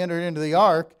Noah entered into the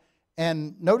ark,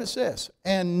 and," notice this,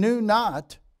 "and knew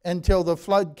not until the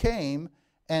flood came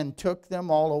and took them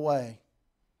all away.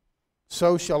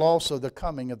 So shall also the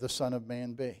coming of the Son of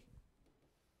Man be."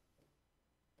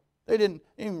 They didn't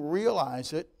even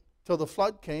realize it till the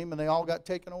flood came and they all got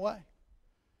taken away.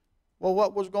 Well,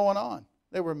 what was going on?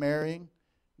 They were marrying,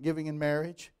 giving in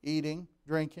marriage, eating,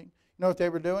 drinking. You know what they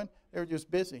were doing? They were just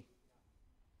busy.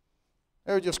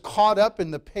 They were just caught up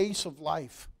in the pace of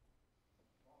life.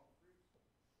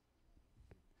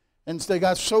 And so they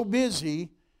got so busy.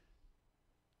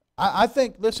 I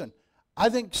think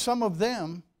some of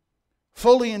them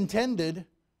fully intended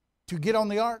to get on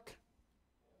the ark.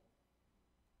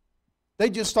 They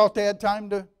just thought they had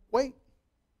time to wait.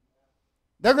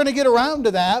 They're going to get around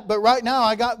to that, but right now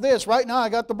I got this. Right now I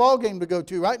got the ball game to go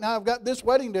to. Right now I've got this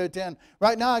wedding to attend.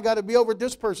 Right now I got to be over at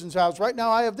this person's house. Right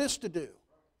now I have this to do.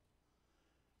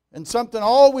 And something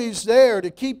always there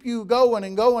to keep you going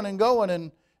and going and going,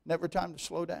 and never time to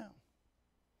slow down.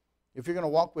 If you're going to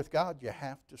walk with God, you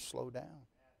have to slow down.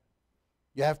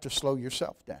 You have to slow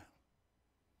yourself down.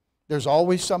 There's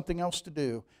always something else to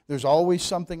do. There's always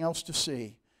something else to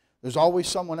see. There's always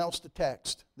someone else to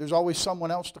text. There's always someone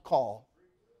else to call.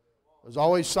 There's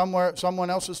always someone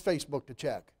else's Facebook to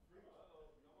check.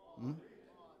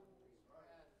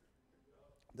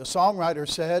 The songwriter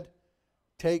said,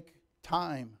 "Take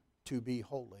time to be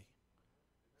holy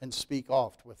and speak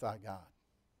oft with thy God."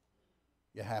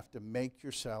 You have to make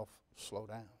yourself slow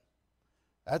down.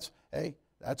 That's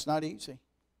not easy,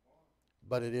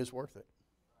 but it is worth it.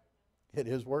 It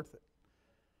is worth it.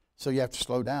 So you have to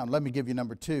slow down. Let me give you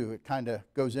number 2. It kind of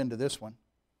goes into this one.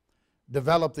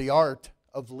 Develop the art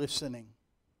of listening.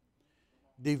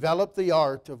 Develop the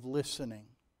art of listening.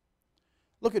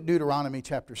 Look at Deuteronomy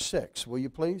chapter 6, will you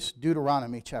please?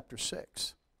 Deuteronomy chapter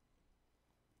 6.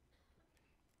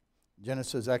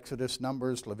 Genesis, Exodus,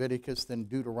 Numbers, Leviticus, then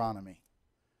Deuteronomy.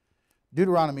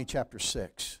 Deuteronomy chapter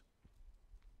 6.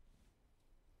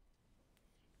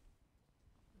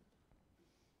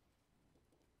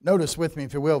 Notice with me,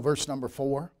 if you will, verse number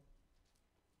 4.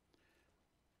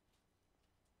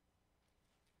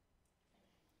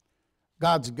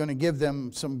 God's going to give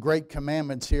them some great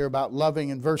commandments here about loving,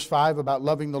 in verse 5, about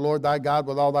loving the Lord thy God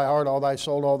with all thy heart, all thy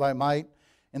soul, all thy might.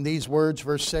 And these words,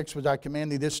 verse 6, "which I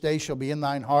command thee this day shall be in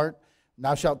thine heart. And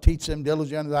thou shalt teach them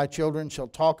diligently unto thy children,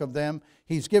 shalt talk of them."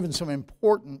 He's given some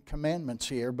important commandments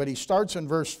here, but he starts in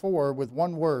verse 4 with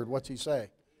one word. What's he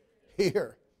say?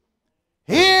 Hear.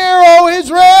 "Hear, O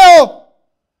Israel,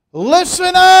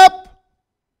 listen up,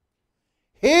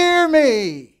 hear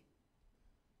me."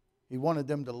 He wanted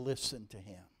them to listen to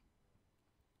him.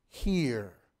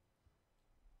 Hear.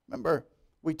 Remember,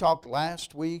 we talked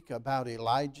last week about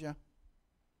Elijah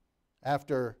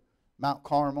after Mount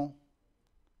Carmel,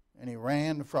 and he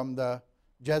ran from the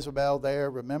Jezebel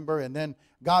there, remember? And then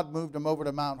God moved him over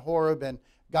to Mount Horeb, and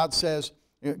God sent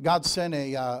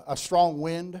a strong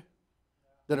wind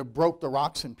that had broke the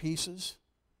rocks in pieces,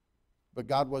 but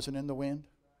God wasn't in the wind.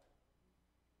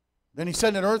 Then he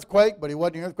sent an earthquake, but he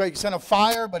wasn't in the earthquake. He sent a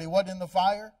fire, but he wasn't in the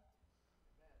fire.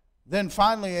 Then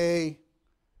finally a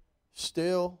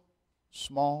still,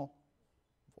 small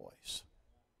voice.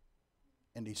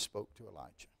 And he spoke to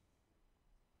Elijah.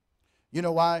 You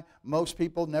know why most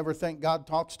people never think God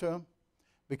talks to them?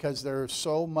 Because there's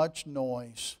so much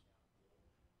noise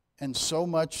and so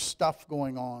much stuff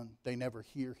going on, they never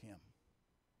hear him.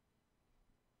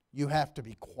 You have to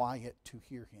be quiet to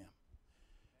hear him.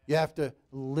 You have to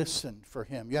listen for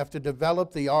him. You have to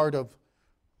develop the art of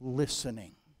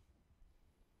listening.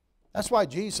 That's why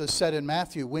Jesus said in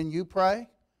Matthew, when you pray,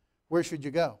 where should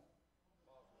you go?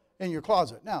 In your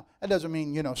closet. Now, that doesn't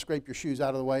mean, scrape your shoes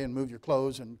out of the way and move your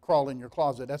clothes and crawl in your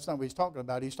closet. That's not what he's talking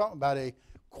about. He's talking about a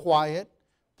quiet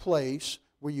place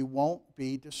where you won't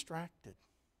be distracted.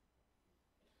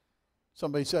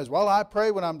 Somebody says, well, I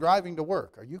pray when I'm driving to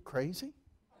work. Are you crazy?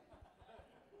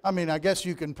 I guess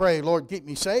you can pray, Lord, keep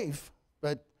me safe.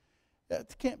 But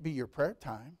It can't be your prayer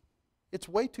time. It's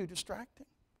way too distracting.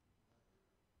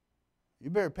 You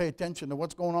better pay attention to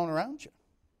what's going on around you.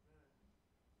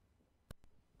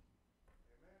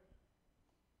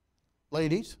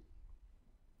 Ladies,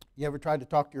 you ever tried to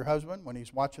talk to your husband when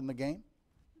he's watching the game?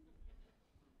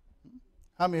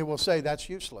 How many will say that's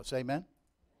useless? Amen?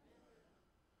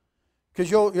 Because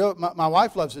my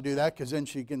wife loves to do that because then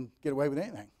she can get away with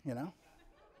anything, you know.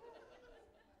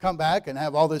 Come back and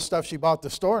have all this stuff she bought at the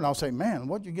store, and I'll say, man,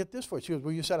 what'd you get this for? She goes,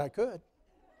 well, you said I could.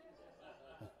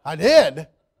 I did.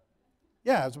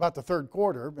 Yeah, it was about the third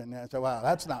quarter, and I said, wow,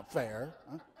 that's not fair.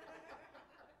 Huh?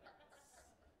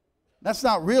 That's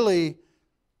not really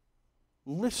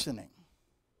listening.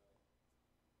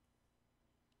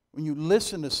 When you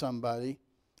listen to somebody,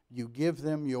 you give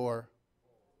them your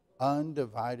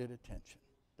undivided attention,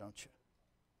 don't you?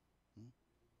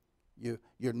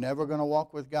 You're never going to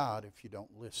walk with God if you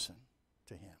don't listen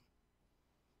to Him.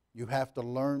 You have to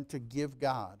learn to give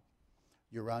God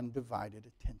your undivided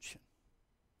attention.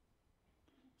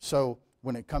 So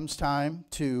when it comes time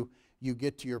to you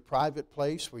get to your private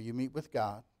place where you meet with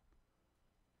God,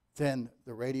 then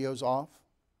the radio's off,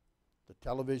 the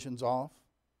television's off,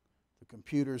 the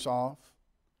computer's off,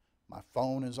 my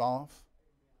phone is off,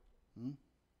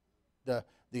 the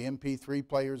MP3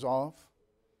 player's off,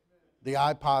 the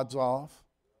iPod's off,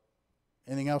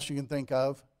 anything else you can think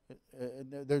of.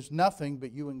 There's nothing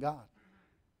but you and God.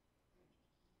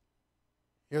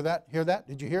 Hear that? Hear that?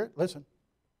 Did you hear it? Listen.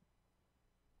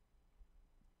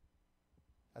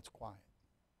 That's quiet.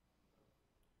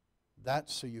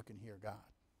 That's so you can hear God.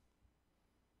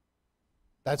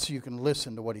 That's so you can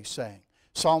listen to what He's saying.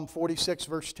 Psalm 46,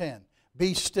 verse 10.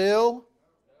 Be still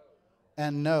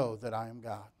and know that I am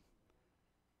God.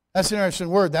 That's an interesting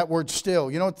word, that word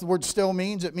still. You know what the word still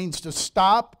means? It means to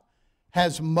stop,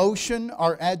 has motion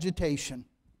or agitation.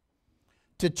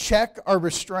 To check or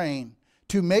restrain.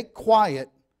 To make quiet,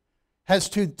 has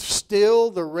to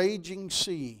still the raging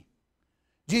sea.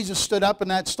 Jesus stood up in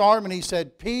that storm and He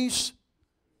said, peace,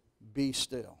 be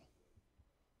still.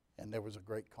 And there was a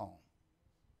great calm.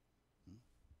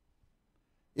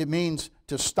 It means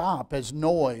to stop as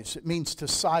noise. It means to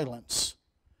silence.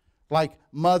 Like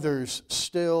mothers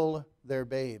still their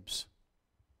babes.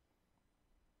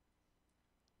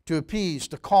 To appease,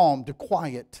 to calm, to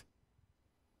quiet.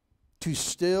 To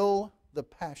still the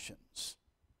passions.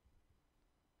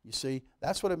 You see,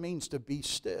 that's what it means to be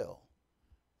still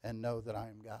and know that I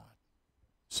am God.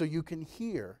 So you can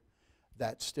hear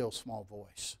that still small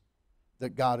voice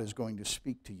that God is going to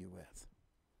speak to you with.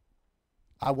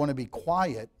 I want to be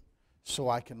quiet so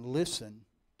I can listen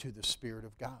to the Spirit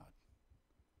of God.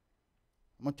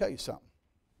 I'm going to tell you something.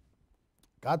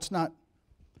 God's not...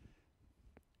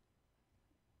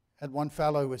 I had one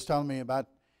fellow who was telling me about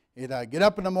it. I get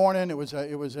up in the morning. It was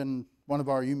in one of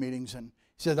our U meetings, and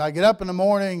he says, I get up in the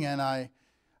morning and I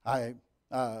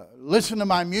listen to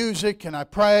my music and I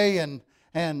pray, and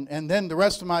then the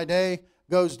rest of my day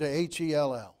goes to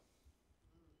Hell.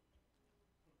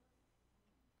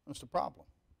 That's the problem.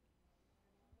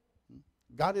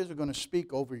 God isn't going to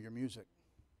speak over your music.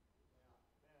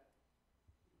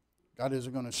 God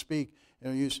isn't going to speak.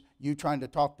 You trying to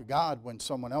talk to God when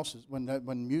someone else is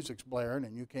when music's blaring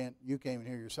and you can't even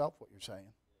hear yourself what you're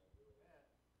saying.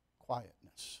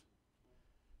 Quietness.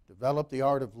 Develop the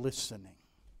art of listening.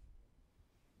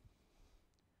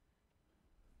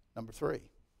 Number 3.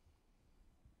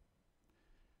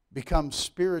 Become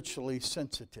spiritually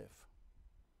sensitive.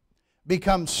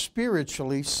 Become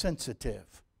spiritually sensitive.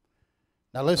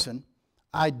 Now listen,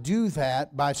 I do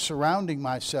that by surrounding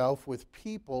myself with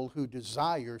people who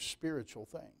desire spiritual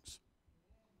things.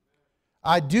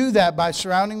 I do that by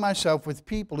surrounding myself with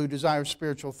people who desire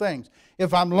spiritual things.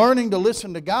 If I'm learning to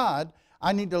listen to God,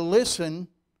 I need to listen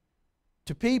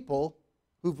to people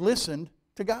who've listened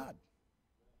to God.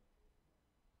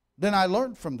 Then I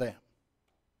learn from them.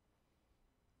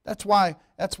 That's why,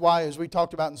 as we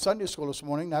talked about in Sunday school this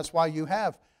morning, that's why you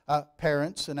have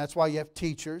parents, and that's why you have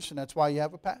teachers, and that's why you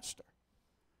have a pastor.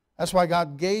 That's why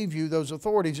God gave you those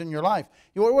authorities in your life.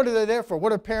 What are they there for?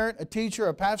 What a parent, a teacher,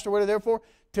 a pastor, what are they there for?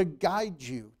 To guide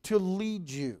you, to lead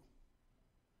you,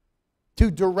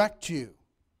 to direct you.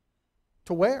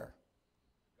 To where?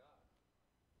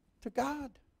 To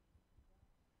God.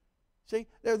 See,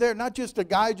 they're there not just to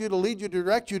guide you, to lead you, to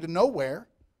direct you to nowhere.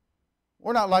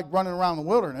 We're not like running around the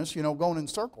wilderness, going in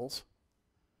circles.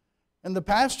 And the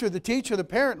pastor, the teacher, the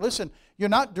parent, listen, you're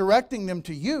not directing them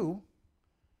to you.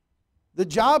 The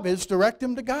job is to direct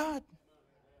them to God.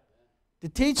 To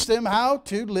teach them how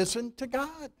to listen to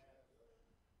God.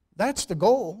 That's the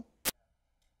goal.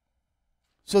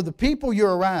 So the people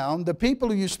you're around, the people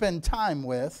who you spend time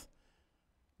with,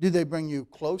 Do they bring you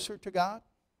closer to God?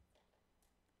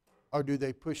 Or do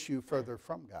they push you further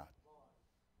from God?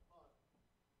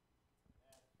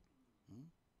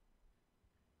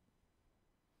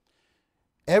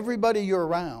 Everybody you're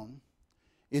around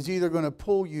is either going to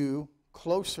pull you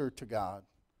closer to God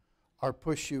or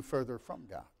push you further from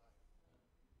God.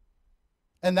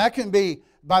 And that can be,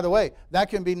 by the way, that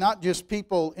can be not just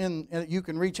people you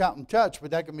can reach out and touch,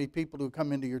 but that can be people who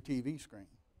come into your TV screen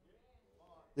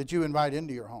that you invite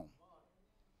into your home.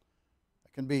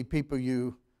 It can be people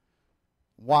you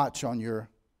watch on your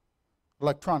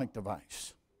electronic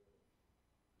device.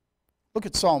 Look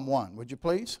at Psalm 1, would you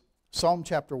please? Psalm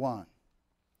chapter 1.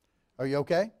 Are you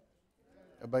okay?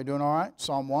 Everybody doing all right?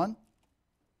 Psalm 1.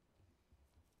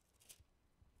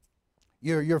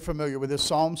 You're familiar with this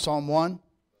psalm, Psalm 1?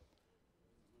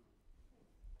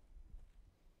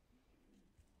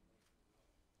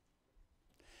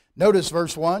 Notice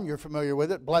verse 1, you're familiar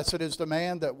with it. Blessed is the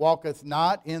man that walketh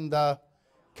not in the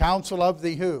counsel of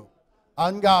the who?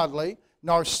 Ungodly,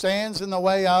 nor stands in the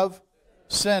way of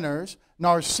sinners,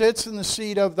 nor sits in the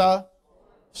seat of the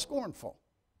scornful.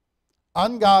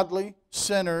 Ungodly,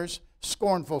 sinners,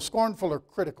 scornful. Scornful are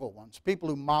critical ones, people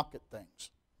who mock at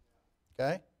things.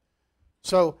 Okay?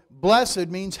 So, blessed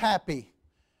means happy.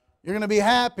 You're going to be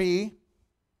happy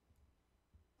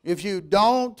if you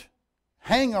don't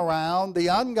hang around the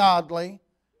ungodly,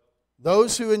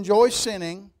 those who enjoy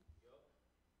sinning,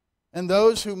 and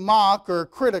those who mock or are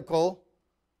critical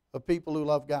of people who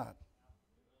love God.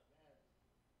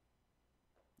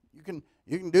 You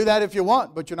can do that if you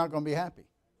want, but you're not going to be happy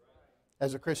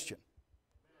as a Christian.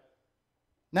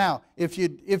 Now, if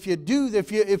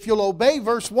you'll obey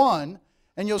verse 1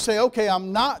 and you'll say, okay,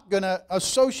 I'm not going to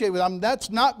associate with them,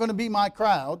 that's not going to be my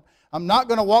crowd. I'm not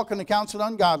going to walk in the counsel of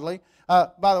the ungodly.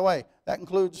 By the way, that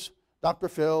includes Dr.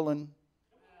 Phil and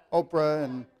Oprah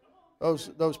and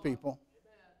those people.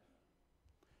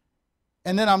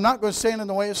 And then I'm not going to stand in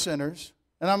the way of sinners,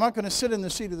 and I'm not going to sit in the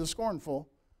seat of the scornful.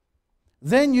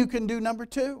 Then you can do number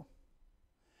 2.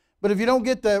 But if you don't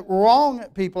get the wrong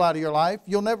people out of your life,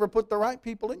 you'll never put the right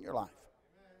people in your life.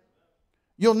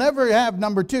 You'll never have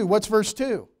number 2. What's verse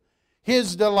 2?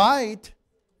 His delight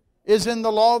is in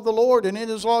the law of the Lord, and in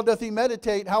His law doth he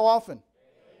meditate how often?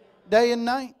 Day and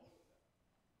night.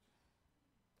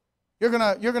 You're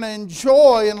going to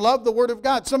enjoy and love the Word of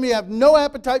God. Some of you have no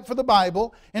appetite for the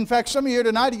Bible. In fact, some of you here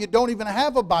tonight, you don't even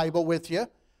have a Bible with you.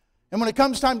 And when it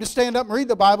comes time to stand up and read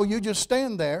the Bible, you just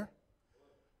stand there.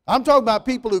 I'm talking about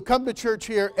people who come to church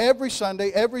here every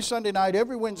Sunday night,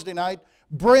 every Wednesday night.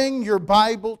 Bring your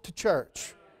Bible to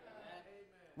church.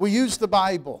 We use the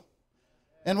Bible.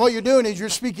 And what you're doing is you're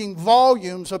speaking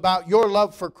volumes about your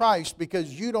love for Christ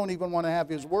because you don't even want to have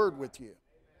His Word with you.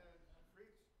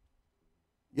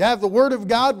 You have the Word of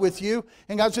God with you,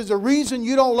 and God says the reason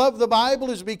you don't love the Bible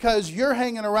is because you're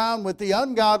hanging around with the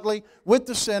ungodly, with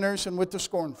the sinners, and with the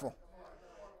scornful.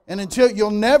 And until you'll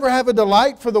never have a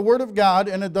delight for the Word of God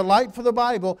and a delight for the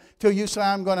Bible till you say,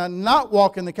 I'm going to not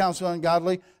walk in the counsel of the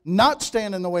ungodly, not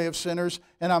stand in the way of sinners,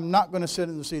 and I'm not going to sit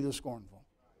in the seat of the scornful.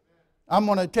 I'm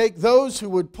going to take those who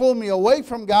would pull me away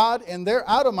from God and they're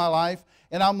out of my life,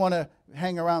 and I'm going to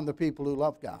hang around the people who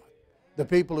love God, the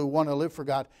people who want to live for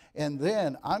God. And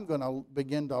then I'm going to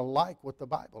begin to like what the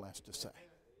Bible has to say.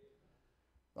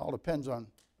 It all depends on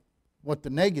what the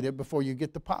negative before you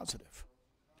get the positive.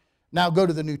 Now go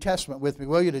to the New Testament with me,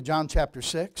 will you, to John chapter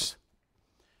 6.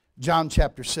 John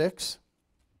chapter 6.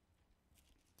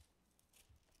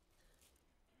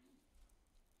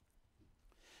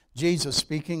 Jesus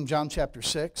speaking, John chapter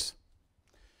 6.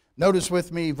 Notice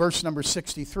with me verse number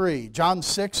 63. John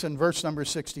 6 and verse number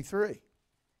 63.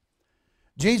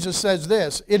 Jesus says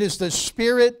this, it is the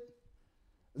Spirit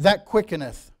that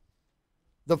quickeneth,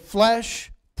 the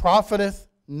flesh profiteth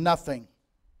nothing.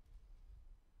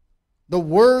 The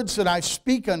words that I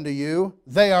speak unto you,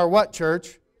 they are what,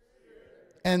 church?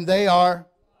 And they are,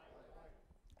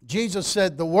 Jesus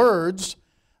said, the words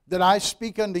that I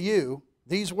speak unto you,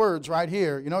 these words right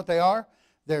here, you know what they are?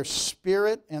 They're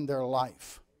spirit and they're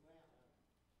life.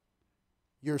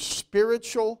 Your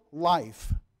spiritual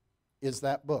life is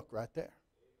that book right there.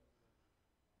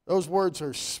 Those words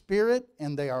are spirit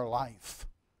and they are life.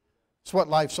 It's what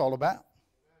life's all about.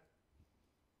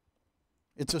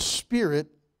 It's a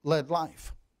spirit-led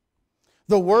life.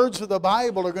 The words of the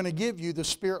Bible are going to give you the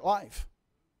spirit life.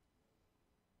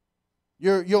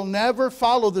 You'll never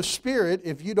follow the Spirit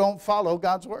if you don't follow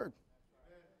God's Word.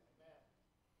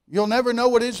 You'll never know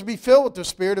what it is to be filled with the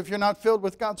Spirit if you're not filled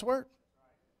with God's Word.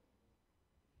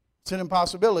 It's an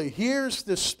impossibility. Here's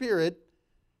the Spirit,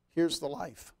 here's the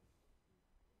life.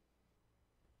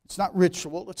 It's not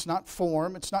ritual, it's not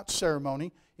form, it's not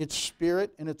ceremony. It's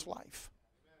spirit and it's life.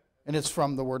 And it's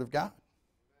from the Word of God.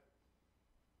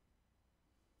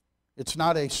 It's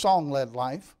not a song-led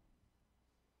life.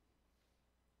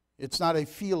 It's not a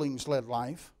feelings-led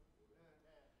life.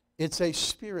 It's a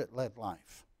spirit-led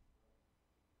life.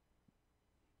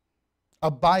 A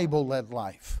Bible-led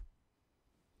life.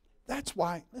 That's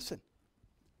why, listen,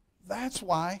 that's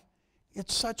why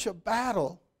it's such a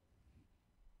battle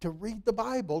to read the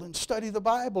Bible and study the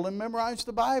Bible and memorize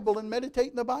the Bible and meditate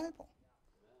in the Bible.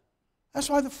 That's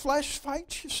why the flesh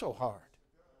fights you so hard.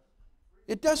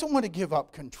 It doesn't want to give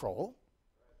up control.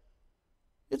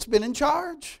 It's been in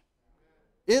charge.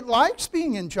 It likes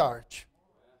being in charge.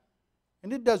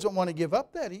 And it doesn't want to give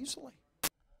up that easily.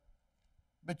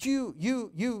 But you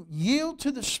yield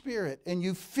to the Spirit and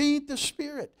you feed the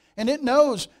Spirit. And it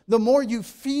knows the more you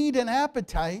feed an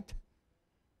appetite,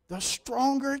 the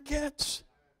stronger it gets.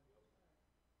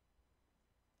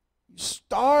 You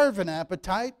starve an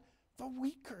appetite, the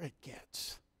weaker it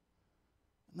gets.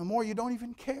 And the more you don't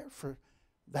even care for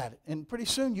that. And pretty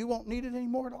soon you won't need it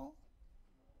anymore at all.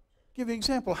 Give you an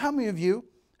example. How many of you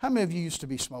used to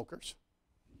be smokers?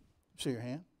 See your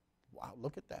hand? Wow,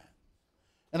 look at that.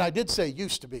 And I did say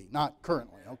used to be, not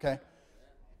currently, okay?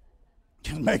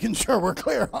 Just making sure we're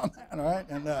clear on that, all right?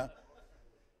 And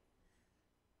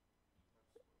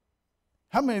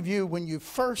how many of you, when you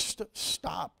first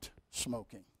stopped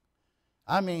smoking,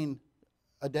 I mean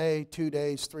a day, 2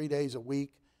 days, 3 days a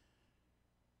week,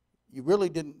 you really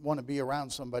didn't want to be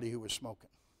around somebody who was smoking?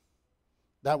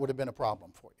 That would have been a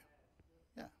problem for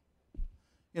you. Yeah.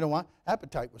 You know what?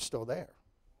 Appetite was still there.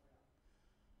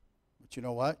 But you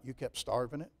know what? You kept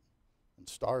starving it and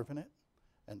starving it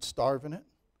and starving it.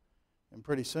 And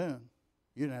pretty soon,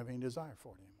 you didn't have any desire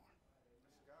for it anymore.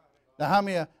 Now,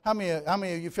 how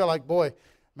many of you feel like, boy,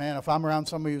 man, if I'm around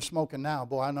somebody who's smoking now,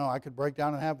 boy, I know I could break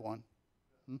down and have one.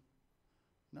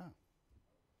 No.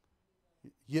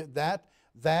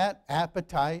 That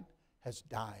appetite has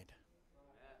died.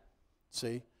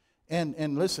 See?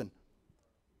 And listen,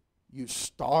 you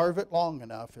starve it long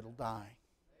enough, it'll die.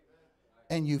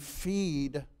 And you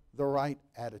feed the right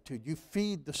attitude. You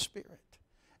feed the Spirit.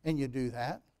 And you do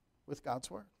that with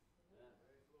God's Word.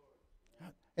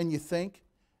 And you think,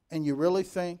 and you really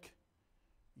think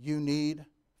you need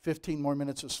 15 more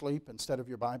minutes of sleep instead of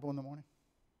your Bible in the morning?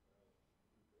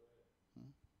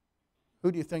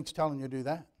 Who do you think's telling you to do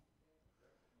that?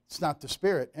 It's not the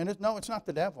Spirit. And no, it's not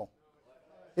the devil.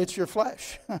 It's your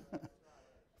flesh.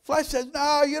 Flesh says,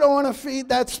 no, you don't want to feed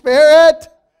that Spirit.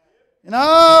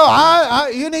 No,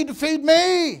 you need to feed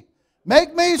me.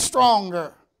 Make me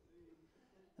stronger.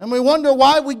 And we wonder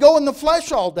why we go in the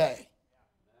flesh all day.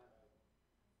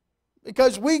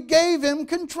 Because we gave him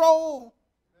control.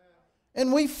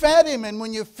 And we fed him. And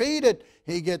when you feed it,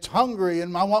 he gets hungry.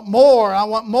 And I want more, I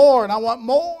want more, and I want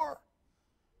more.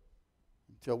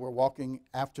 Until we're walking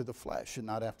after the flesh and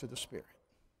not after the Spirit.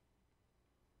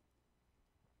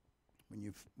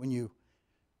 When you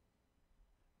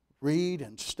read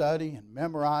and study and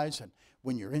memorize, and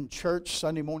when you're in church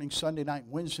Sunday morning, Sunday night,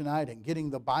 Wednesday night, and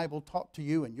getting the Bible taught to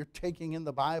you, and you're taking in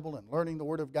the Bible and learning the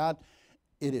Word of God,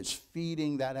 it is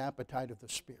feeding that appetite of the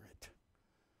Spirit.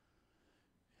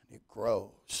 And it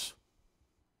grows.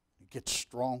 It gets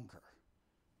stronger.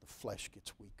 The flesh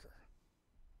gets weaker.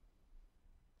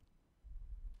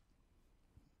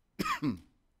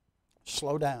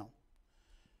 Slow down.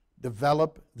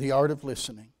 Develop the art of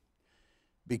listening.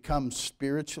 Become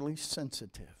spiritually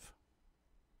sensitive.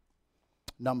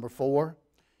 Number 4,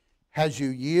 as you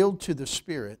yield to the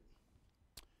Spirit,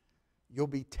 you'll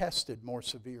be tested more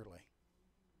severely.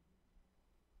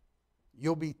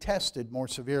 You'll be tested more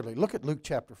severely. Look at Luke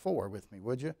chapter 4 with me,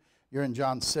 would you? You're in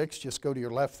John 6. Just go to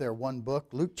your left there, one book.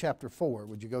 Luke chapter 4.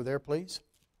 Would you go there, please?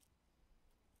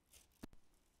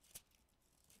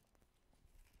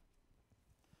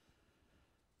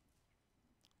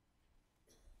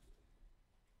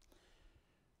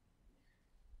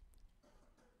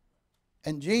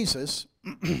 And Jesus,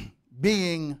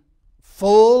 being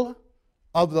full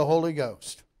of the Holy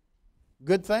Ghost.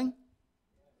 Good thing?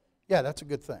 Yeah, that's a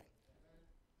good thing.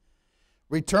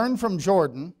 Returned from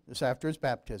Jordan, this after his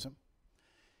baptism.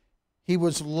 He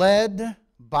was led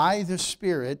by the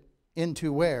Spirit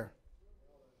into where?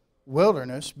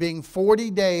 Wilderness, being 40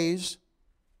 days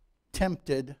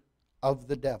tempted of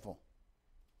the devil.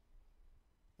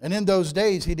 And in those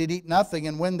days he did eat nothing,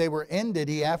 and when they were ended,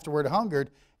 he afterward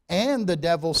hungered. And the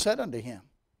devil said unto him,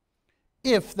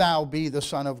 If thou be the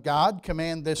Son of God,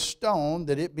 command this stone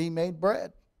that it be made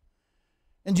bread.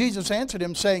 And Jesus answered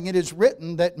him, saying, It is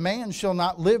written that man shall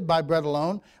not live by bread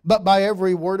alone, but by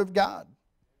every word of God.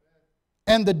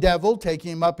 And the devil,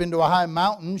 taking him up into a high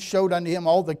mountain, showed unto him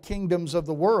all the kingdoms of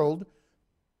the world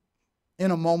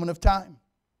in a moment of time.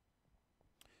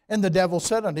 And the devil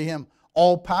said unto him,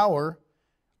 all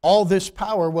this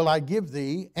power will I give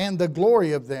thee, and the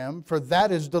glory of them, for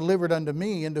that is delivered unto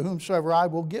me, and to whomsoever I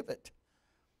will give it.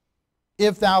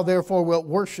 If thou therefore wilt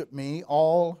worship me,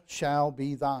 all shall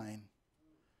be thine.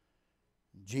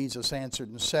 Jesus answered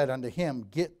and said unto him,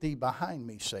 get thee behind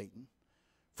me, Satan.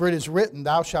 For it is written,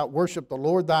 thou shalt worship the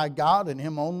Lord thy God, and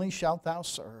him only shalt thou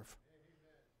serve.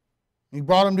 He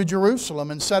brought him to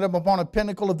Jerusalem, and set him upon a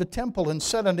pinnacle of the temple, and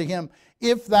said unto him,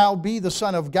 if thou be the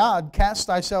Son of God, cast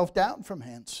thyself down from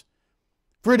hence.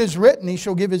 For it is written, he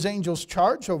shall give his angels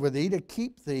charge over thee, to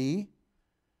keep thee.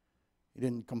 He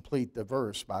didn't complete the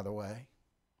verse, by the way.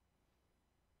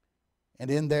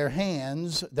 And in their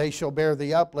hands they shall bear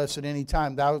thee up, lest at any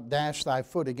time thou dash thy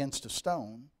foot against a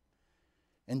stone.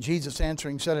 And Jesus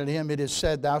answering said unto him, it is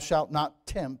said, thou shalt not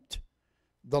tempt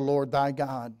the Lord thy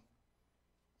God.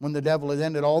 When the devil had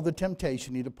ended all the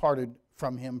temptation, he departed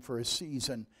from him for a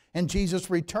season. And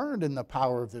Jesus returned in the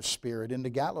power of the Spirit into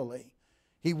Galilee.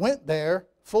 He went there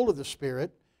full of the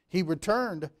Spirit. He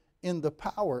returned in the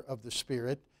power of the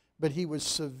Spirit, but he was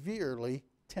severely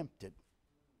tempted.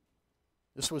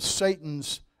 This was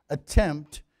Satan's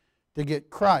attempt to get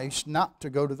Christ not to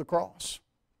go to the cross,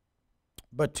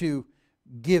 but to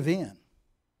give in.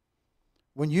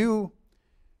 When you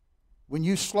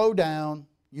slow down,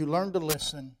 you learn to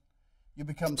listen, you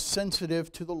become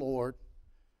sensitive to the Lord,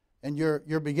 and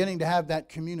you're beginning to have that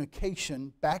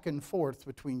communication back and forth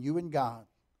between you and God.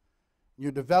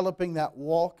 You're developing that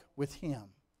walk with Him.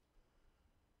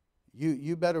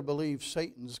 You better believe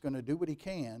Satan's going to do what he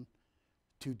can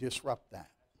to disrupt that.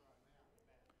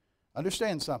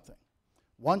 Understand something.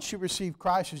 Once you receive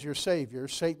Christ as your Savior,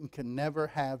 Satan can never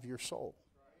have your soul.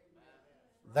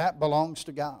 That belongs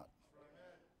to God.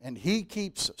 And He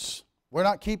keeps us. We're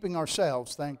not keeping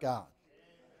ourselves, thank God.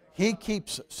 He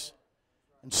keeps us.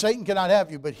 And Satan cannot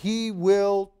have you, but he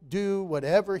will do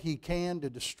whatever he can to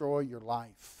destroy your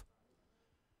life.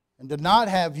 And to not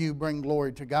have you bring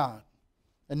glory to God.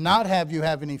 And not have you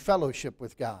have any fellowship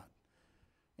with God.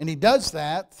 And he does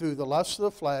that through the lust of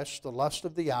the flesh, the lust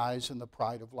of the eyes, and the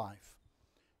pride of life.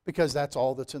 Because that's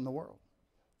all that's in the world.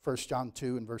 1 John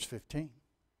 2 and verse 15.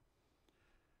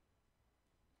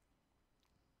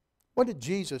 What did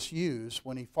Jesus use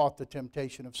when He fought the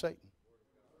temptation of Satan?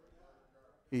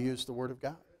 He used the Word of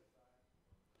God.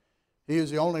 He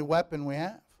is the only weapon we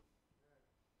have.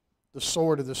 The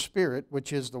sword of the Spirit,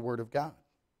 which is the Word of God.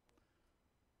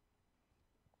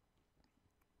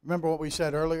 Remember what we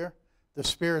said earlier? The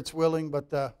Spirit's willing, but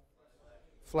the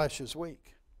flesh is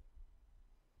weak.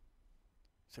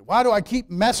 So why do I keep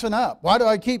messing up? Why do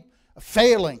I keep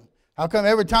failing? How come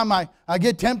every time I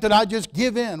get tempted, I just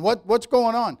give in? What's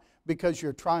going on? Because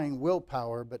you're trying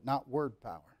willpower, but not word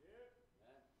power.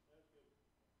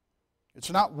 It's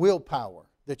not willpower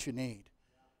that you need.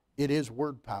 It is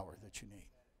word power that you need.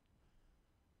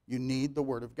 You need the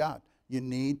Word of God. You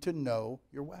need to know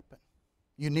your weapon.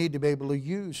 You need to be able to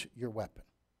use your weapon.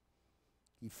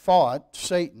 He fought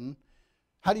Satan.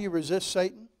 How do you resist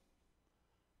Satan?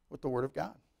 With the Word of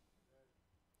God.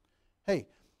 Hey,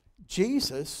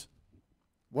 Jesus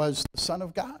was the Son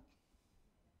of God.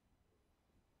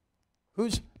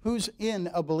 Who's in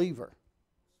a believer?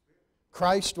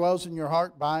 Christ dwells in your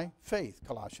heart by faith,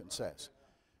 Colossians says.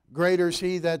 Greater is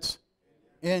He that's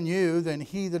in you than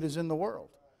he that is in the world.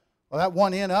 Well, that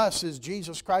one in us is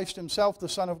Jesus Christ Himself, the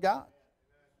Son of God.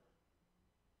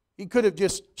 He could have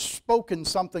just spoken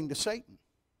something to Satan.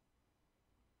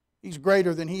 He's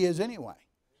greater than he is anyway.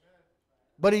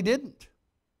 But He didn't.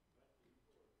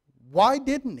 Why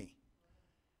didn't He?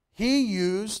 He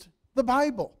used the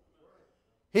Bible.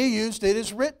 He used it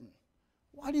as written.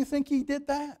 Why do you think He did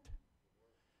that?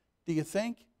 Do you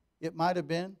think it might have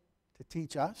been to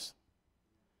teach us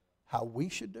how we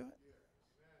should do it?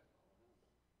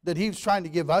 That He was trying to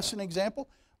give us an example?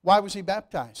 Why was He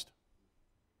baptized?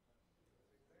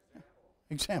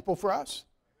 Example for us.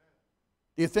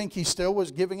 Do you think He still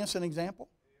was giving us an example?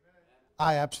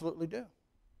 I absolutely do.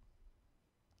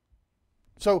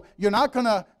 So you're not going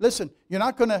to, listen, you're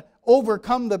not going to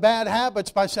overcome the bad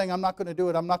habits by saying, I'm not going to do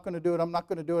it, I'm not going to do it, I'm not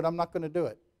going to do it, I'm not going to do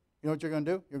it. You know what you're going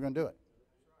to do? You're going to do it.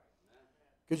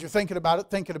 Because you're thinking about it,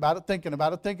 thinking about it, thinking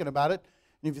about it, thinking about it.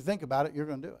 And if you think about it, you're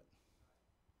going to do it.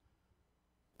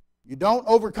 You don't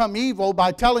overcome evil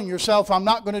by telling yourself, I'm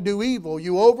not going to do evil.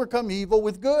 You overcome evil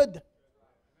with good.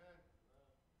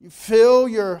 You fill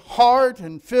your heart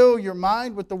and fill your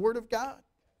mind with the Word of God.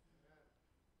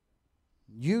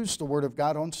 Use the Word of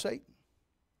God on Satan.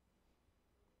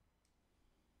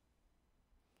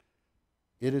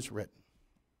 It is written.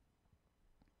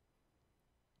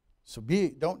 So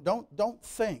don't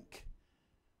think,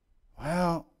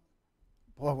 well,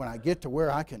 boy, when I get to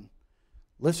where I can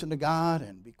listen to God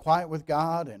and be quiet with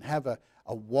God and have a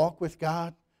walk with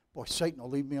God, boy, Satan will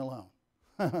leave me alone.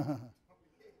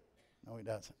 No, he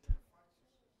doesn't.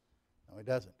 No, he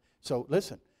doesn't. So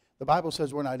listen, the Bible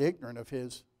says we're not ignorant of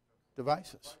his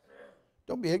devices.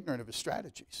 Don't be ignorant of his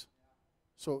strategies.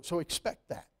 So expect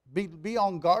that. Be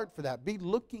on guard for that. Be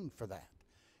looking for that.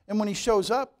 And when he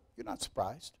shows up, you're not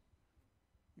surprised.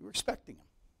 You're expecting him.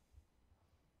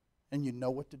 And you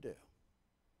know what to do.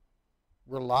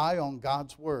 Rely on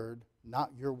God's word,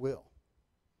 not your will.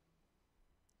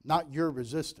 Not your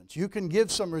resistance. You can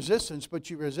give some resistance, but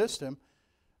you resist him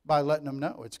by letting him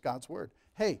know it's God's word.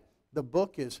 Hey, the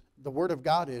word of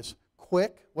God is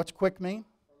quick. What's quick mean?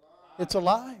 It's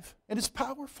alive. And it's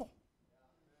powerful.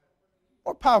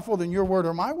 More powerful than your word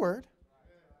or my word.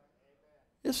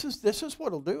 This is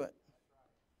what will do it.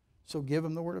 So give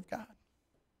him the word of God.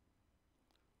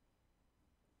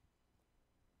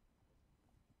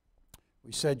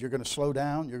 We said you're going to slow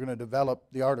down. You're going to develop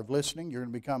the art of listening. You're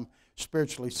going to become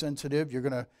spiritually sensitive. You're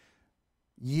going to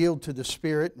yield to the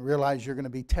Spirit and realize you're going to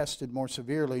be tested more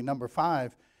severely. Number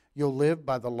 5, you'll live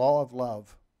by the law of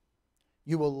love.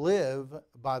 You will live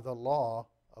by the law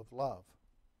of love.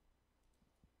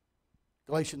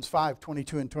 Galatians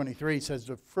 5:22 and 23 says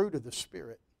the fruit of the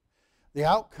Spirit, the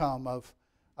outcome of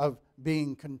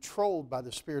being controlled by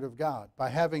the Spirit of God, by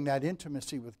having that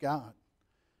intimacy with God,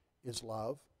 is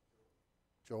love,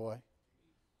 joy,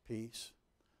 peace,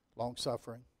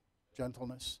 long-suffering,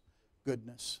 gentleness,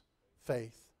 goodness,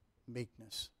 faith,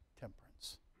 meekness,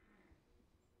 temperance.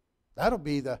 That'll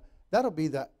be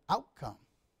the outcome.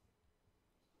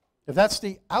 If that's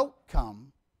the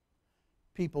outcome,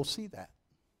 people see that.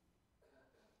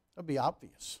 It'll be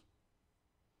obvious.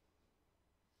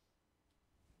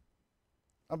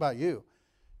 How about you?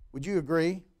 Would you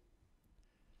agree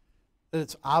that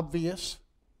it's obvious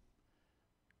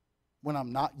when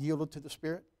I'm not yielded to the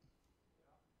Spirit?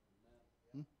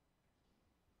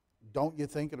 Don't you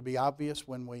think it'll be obvious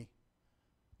when we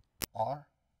are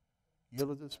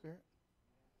yielded to the Spirit?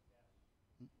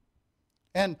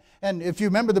 And if you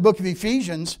remember the book of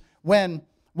Ephesians, when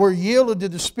we're yielded to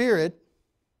the Spirit,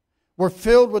 we're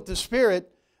filled with the Spirit,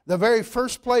 the very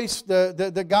first place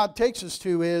that God takes us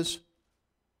to is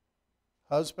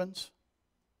husbands,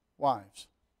 wives.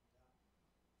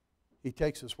 He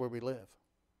takes us where we live.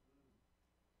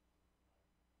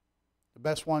 The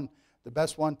best one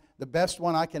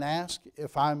I can ask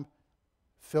if I'm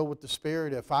filled with the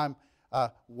Spirit, if I'm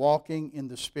walking in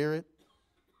the Spirit,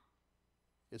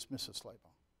 is Mrs. Slabaugh.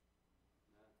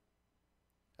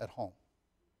 At home.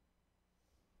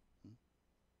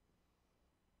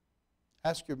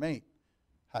 Ask your mate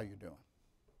how you're doing.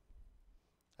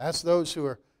 Ask those who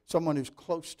are someone who's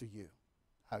close to you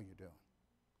how you're doing.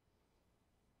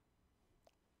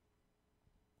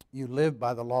 You live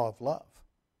by the law of love.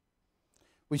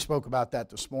 We spoke about that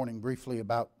this morning briefly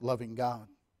about loving God.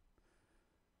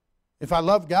 If I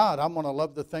love God, I'm going to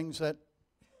love the things that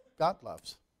God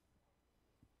loves.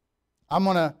 I'm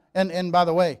going to, and by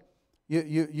the way,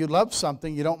 you love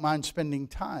something, you don't mind spending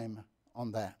time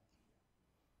on that.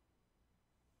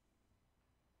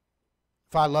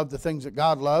 If I love the things that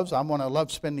God loves, I'm going to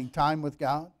love spending time with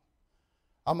God.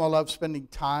 I'm going to love spending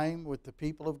time with the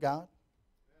people of God.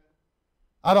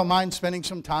 I don't mind spending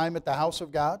some time at the house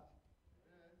of God.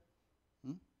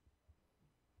 Don't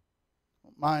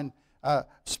mind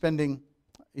spending,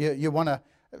 you want to,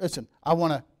 listen, I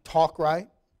want to talk right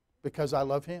because I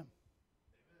love Him.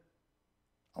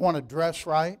 I want to dress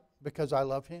right because I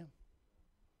love Him.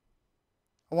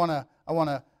 I want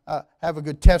to have a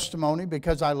good testimony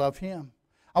because I love Him.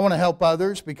 I want to help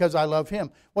others because I love Him.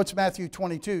 What's Matthew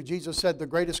 22? Jesus said the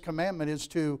greatest commandment is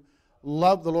to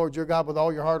love the Lord your God with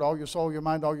all your heart, all your soul, your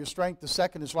mind, all your strength. The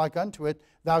second is like unto it,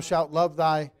 thou shalt love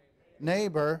thy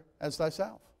neighbor as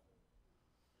thyself.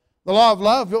 The law of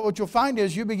love, what you'll find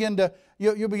is you begin to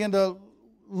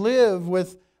live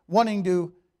with wanting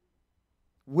to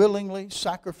willingly,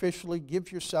 sacrificially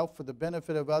give yourself for the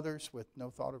benefit of others with no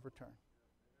thought of return.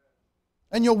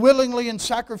 And you'll willingly and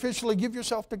sacrificially give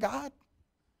yourself to God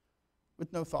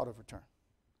with no thought of return.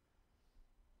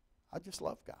 I just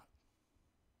love God.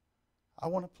 I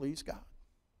want to please God.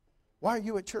 Why are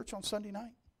you at church on Sunday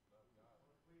night?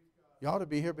 You ought to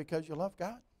be here because you love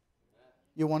God.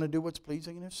 You want to do what's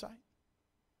pleasing in His sight.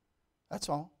 That's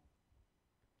all.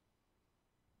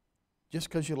 Just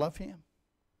because you love Him.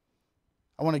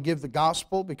 I want to give the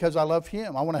gospel because I love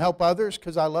Him. I want to help others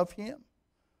because I love Him.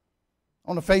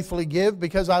 I want to faithfully give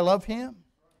because I love Him.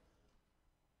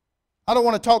 I don't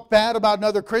want to talk bad about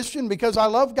another Christian because I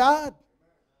love God.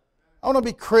 I want to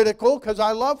be critical because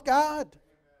I love God.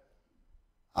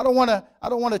 I don't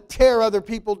want to tear other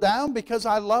people down because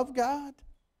I love God.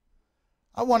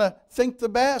 I want to think the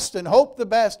best and hope the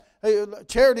best.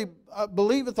 Charity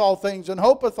believeth all things and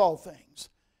hopeth all things,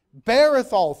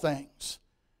 beareth all things.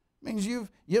 It means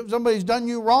somebody's done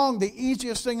you wrong. The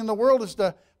easiest thing in the world is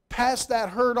to pass that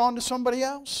hurt on to somebody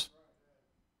else.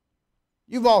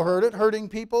 You've all heard it. Hurting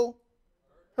people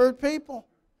hurt people.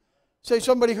 Say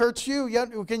somebody hurts you,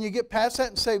 can you get past that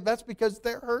and say that's because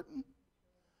they're hurting?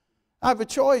 I have a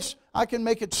choice. I can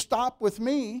make it stop with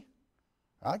me.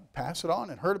 I can pass it on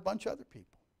and hurt a bunch of other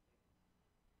people.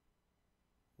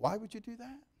 Why would you do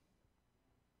that?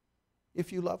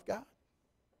 If you love God.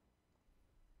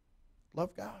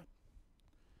 Love God.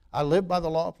 I live by the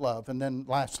law of love. And then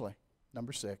lastly,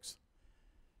 number 6,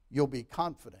 you'll be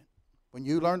confident. When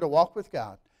you learn to walk with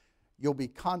God, you'll be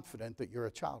confident that you're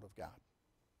a child of God.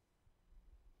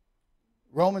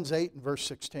 Romans 8 and verse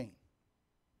 16.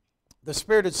 The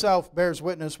Spirit itself bears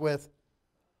witness with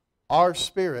our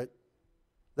spirit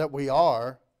that we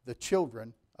are the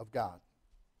children of God.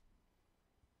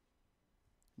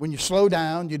 When you slow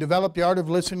down, you develop the art of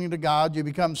listening to God, you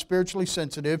become spiritually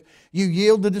sensitive, you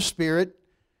yield to the Spirit,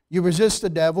 you resist the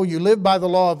devil, you live by the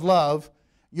law of love,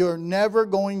 you're never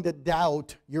going to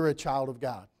doubt you're a child of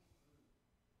God.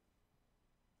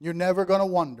 You're never going to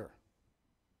wonder.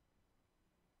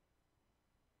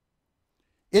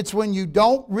 It's when you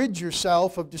don't rid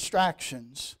yourself of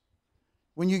distractions,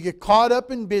 when you get caught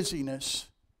up in busyness,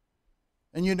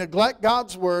 and you neglect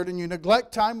God's Word, and you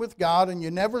neglect time with God, and you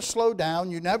never slow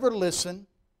down, you never listen.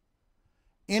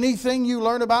 Anything you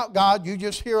learn about God, you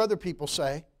just hear other people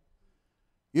say.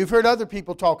 You've heard other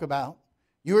people talk about.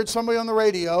 You heard somebody on the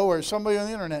radio or somebody on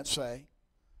the internet say.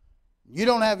 You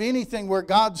don't have anything where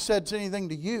God says anything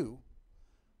to you.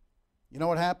 You know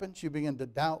what happens? You begin to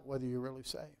doubt whether you're really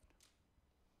saved.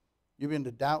 You begin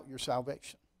to doubt your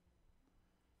salvation.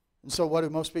 And so what do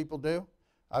most people do?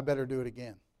 I better do it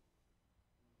again.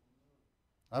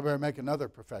 I better make another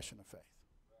profession of faith.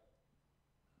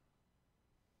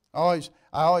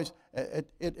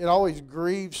 It always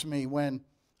grieves me when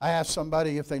I ask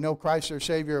somebody if they know Christ their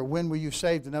Savior, or when were you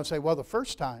saved? And they'll say, well, the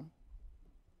first time.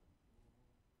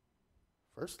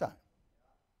 First time.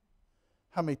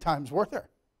 How many times were there?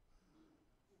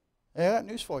 Hey, I got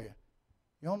news for you.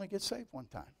 You only get saved one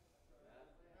time.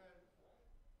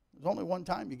 There's only one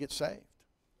time you get saved.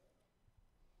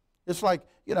 It's like,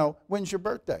 when's your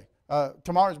birthday?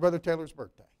 Tomorrow's Brother Taylor's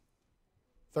birthday.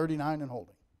 39 and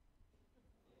holding.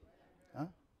 Huh?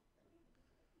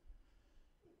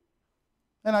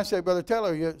 And I say, Brother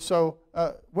Taylor,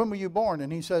 when were you born?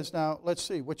 And he says, now, let's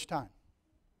see, which time?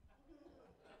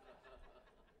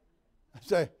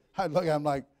 I look at him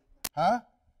like, huh?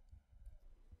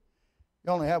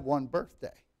 You only have one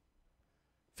birthday,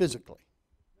 physically.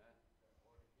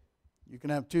 You can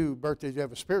have 2 birthdays. You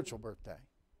have a spiritual birthday.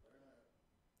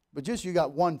 But just you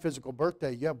got one physical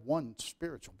birthday, you have one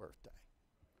spiritual birthday.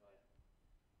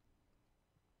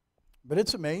 But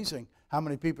it's amazing how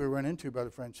many people we run into,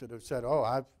 Brother French, that have said, oh,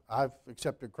 I've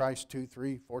accepted Christ 2,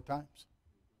 3, 4 times.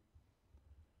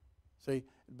 See,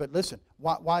 but listen,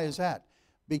 why is that?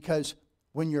 Because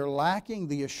when you're lacking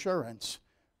the assurance,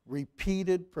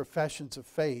 repeated professions of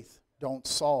faith don't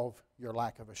solve your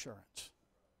lack of assurance.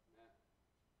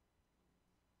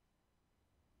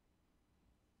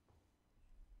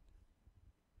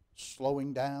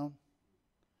 Slowing down,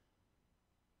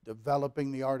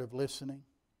 developing the art of listening,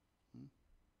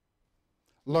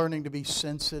 learning to be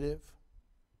sensitive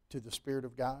to the Spirit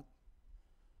of God,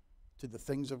 to the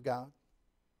things of God,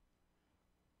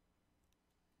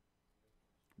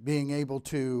 being able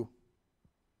to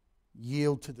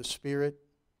yield to the Spirit,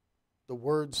 the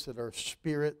words that are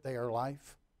spirit, they are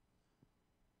life,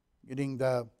 getting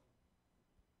the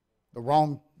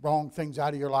wrong things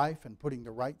out of your life and putting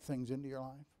the right things into your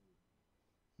life.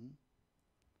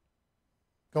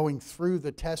 Going through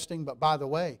the testing, but by the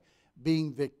way,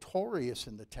 being victorious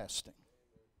in the testing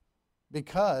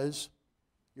because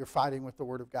you're fighting with the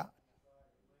Word of God,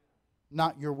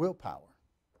 not your willpower,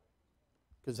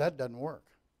 because that doesn't work.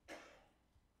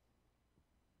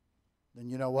 Then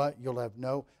you know what? You'll have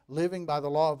living by the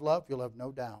law of love, you'll have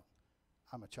no doubt.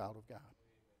 I'm a child of God.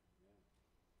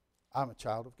 I'm a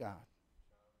child of God.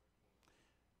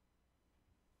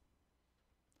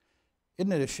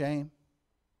 Isn't it a shame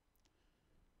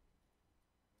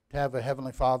to have a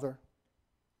Heavenly Father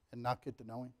and not get to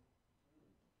know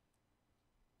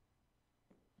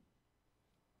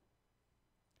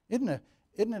Him?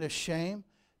 Isn't it a shame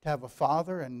to have a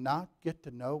father and not get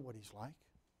to know what He's like?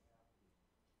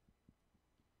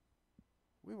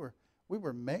 We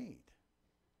were made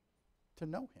to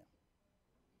know Him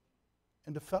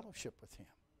and to fellowship with Him.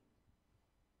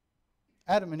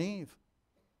 Adam and Eve,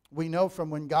 we know from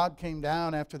when God came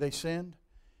down after they sinned,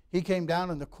 He came down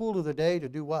in the cool of the day to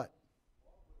do what?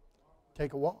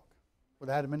 Take a walk with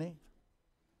Adam and Eve.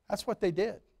 That's what they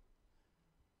did.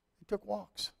 They took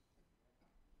walks.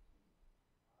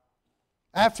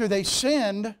 After they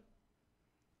sinned,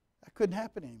 that couldn't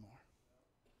happen anymore.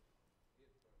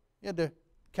 You had to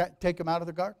take them out of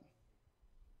the garden.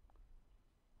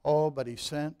 Oh, but He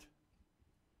sent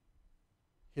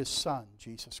His Son,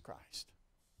 Jesus Christ.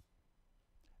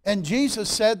 And Jesus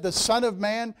said, the Son of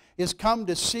Man is come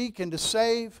to seek and to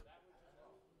save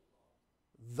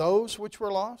those which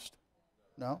were lost?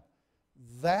 No.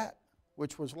 That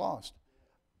which was lost.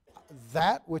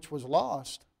 That which was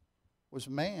lost was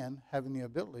man having the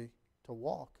ability to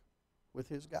walk with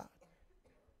his God.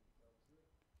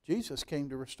 Jesus came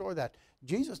to restore that.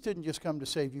 Jesus didn't just come to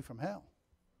save you from hell.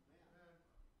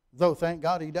 Though thank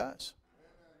God He does.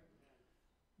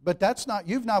 But that's not,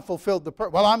 you've not fulfilled the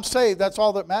purpose. Well, I'm saved, that's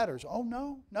all that matters. Oh,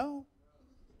 no, no.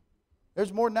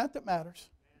 There's more than that that matters.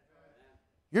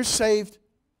 You're saved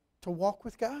to walk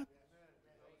with God.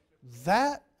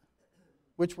 That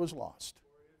which was lost.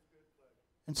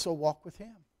 And so walk with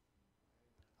Him.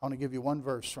 I want to give you one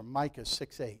verse from Micah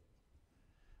 6:8.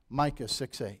 Micah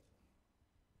 6:8.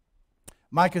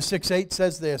 Micah 6:8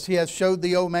 says this, He has showed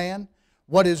thee, O man,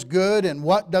 what is good, and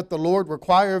what doth the Lord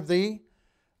require of thee,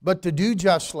 but to do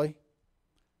justly,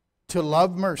 to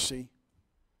love mercy,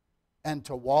 and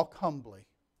to walk humbly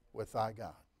with thy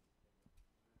God.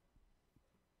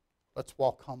 Let's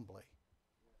walk humbly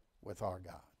with our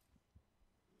God.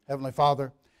 Heavenly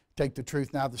Father, take the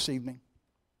truth now this evening.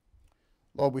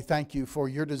 Lord, we thank You for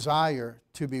Your desire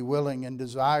to be willing and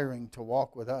desiring to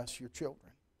walk with us, Your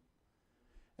children.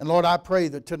 And Lord, I pray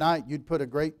that tonight You'd put a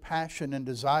great passion and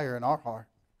desire in our heart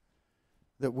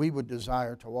that we would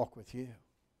desire to walk with You.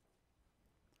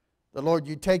 The Lord,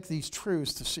 You take these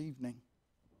truths this evening,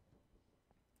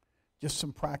 just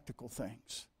some practical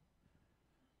things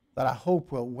that I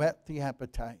hope will whet the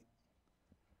appetite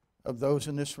of those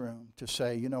in this room to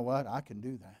say, you know what, I can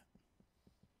do that.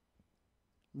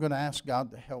 I'm going to ask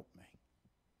God to help me.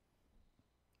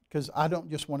 Because I don't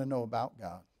just want to know about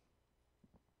God.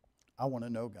 I want to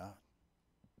know God.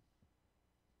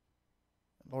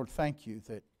 Lord, thank You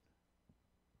that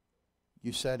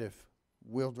You said if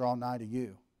we'll draw nigh to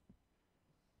You,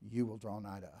 You will draw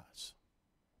nigh to us.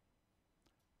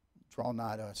 Draw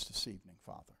nigh to us this evening,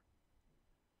 Father.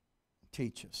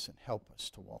 Teach us and help us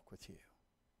to walk with You.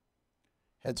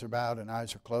 Heads are bowed and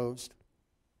eyes are closed.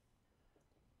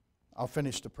 I'll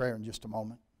finish the prayer in just a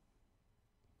moment.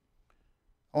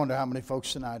 I wonder how many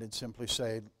folks tonight would simply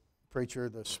say, Preacher,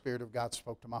 the Spirit of God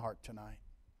spoke to my heart tonight.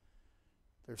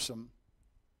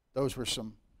 Those were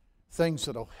some things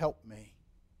that'll help me.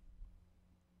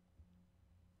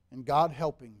 And God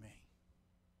helping me,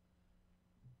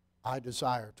 I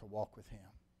desire to walk with Him.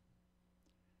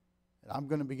 And I'm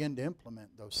going to begin to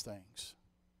implement those things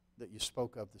that You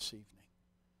spoke of this evening.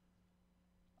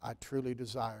 I truly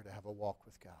desire to have a walk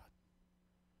with God.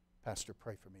 Pastor,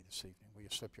 pray for me this evening. Will you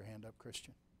slip your hand up,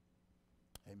 Christian?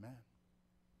 Amen.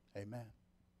 Amen.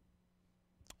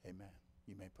 Amen.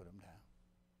 You may put them down.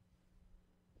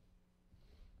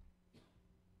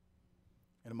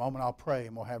 In a moment I'll pray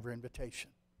and we'll have your invitation.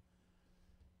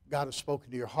 God has spoken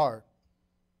to your heart,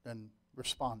 then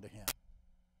respond to Him.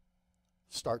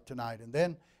 Start tonight. And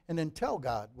then tell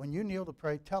God, when you kneel to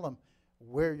pray, tell Him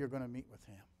where you're going to meet with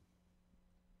Him.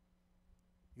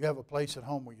 You have a place at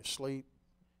home where you sleep.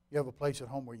 You have a place at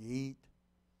home where you eat.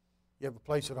 You have a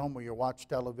place at home where you watch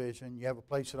television. You have a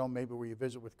place at home maybe where you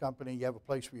visit with company. You have a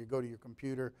place where you go to your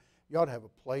computer. You ought to have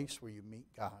a place where you meet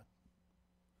God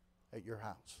at your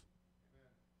house.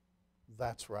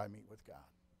 That's where I meet with God.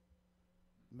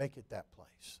 Make it that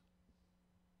place.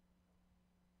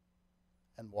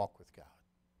 And walk with God.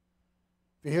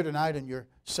 If you're here tonight and you're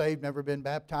saved, never been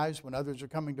baptized, when others are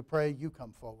coming to pray, you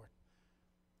come forward.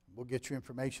 We'll get your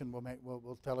information.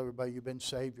 We'll tell everybody you've been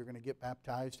saved. You're going to get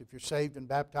baptized. If you're saved and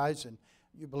baptized and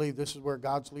you believe this is where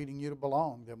God's leading you to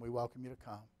belong, then we welcome you to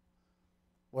come.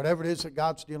 Whatever it is that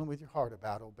God's dealing with your heart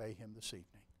about, obey Him this evening.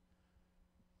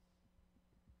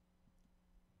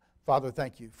 Father,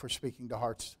 thank You for speaking to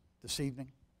hearts this evening.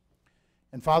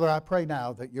 And Father, I pray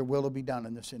now that Your will be done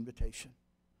in this invitation.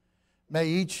 May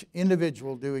each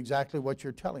individual do exactly what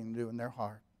You're telling them to do in their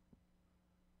heart.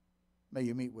 May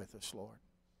You meet with us, Lord.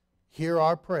 Hear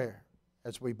our prayer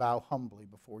as we bow humbly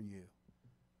before You.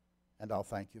 And I'll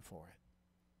thank You for it.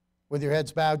 With your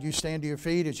heads bowed, you stand to your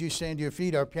feet. As you stand to your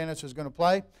feet, our pianist is going to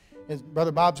play.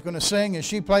 Brother Bob's going to sing. As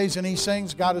she plays and he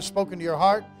sings, God has spoken to your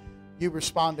heart. You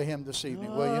respond to him this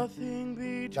evening, will you? Nothing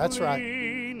between That's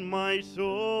right. my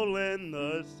soul and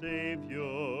the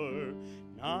Savior,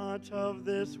 not of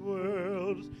this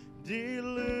world's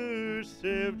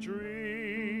delusive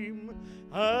dream.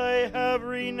 I have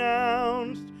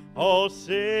renounced all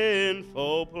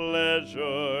sinful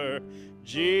pleasure.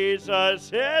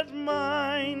 Jesus is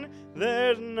mine.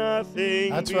 There's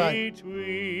nothing That's right.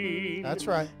 between. That's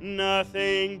right.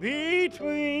 Nothing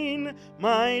between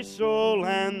my soul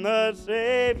and the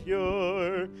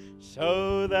Savior,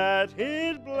 so that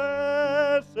his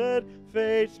blessed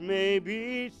face may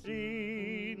be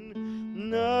seen.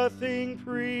 Nothing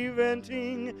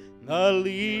preventing the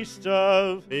least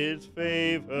of his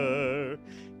favor.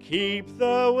 Keep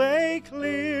the way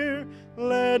clear,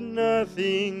 let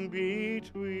nothing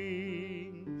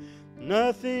between.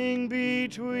 Nothing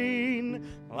between,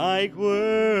 like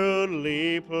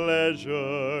worldly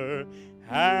pleasure.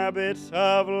 Habits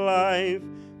of life,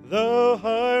 though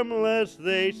harmless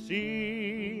they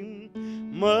seem,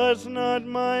 must not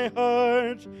my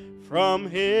heart from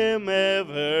him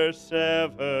ever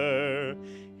sever.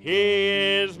 He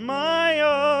is my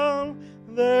all,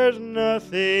 there's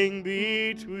nothing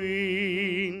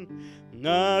between.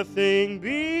 Nothing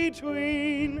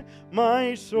between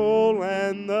my soul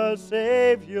and the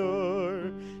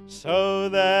Savior, so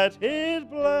that his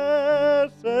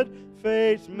blessed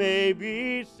face may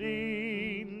be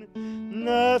seen.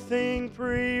 Nothing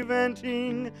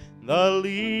preventing the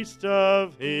least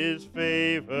of his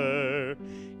favor.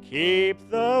 Keep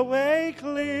the way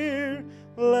clear,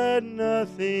 let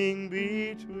nothing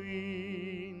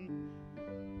between.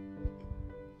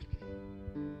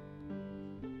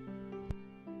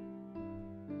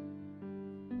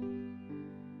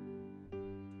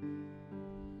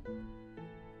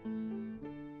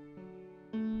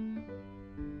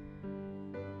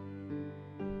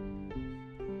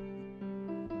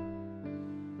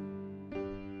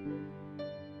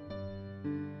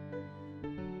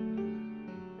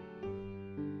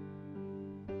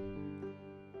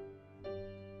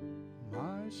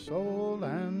 Soul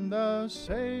and the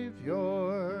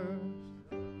Savior,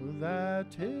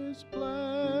 that his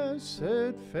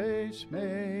blessed face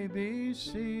may be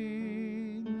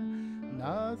seen.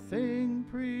 Nothing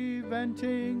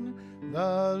preventing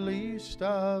the least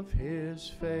of his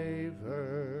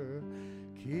favor.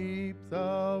 Keep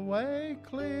the way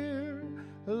clear,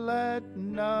 let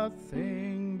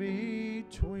nothing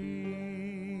between.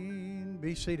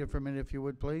 Be seated for a minute if you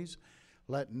would, please.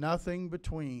 Let nothing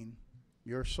between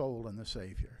your soul and the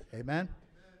Savior. Amen?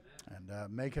 And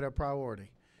make it a priority.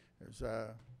 There's,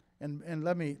 and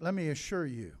let me assure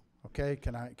you, okay,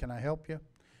 can I help you?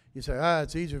 You say,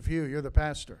 it's easier for you, you're the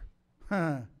pastor.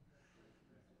 There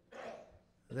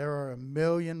are a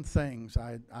million things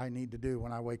I need to do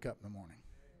when I wake up in the morning.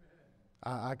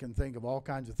 I can think of all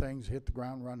kinds of things, hit the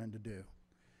ground running to do.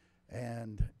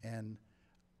 And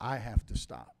I have to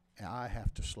stop. And I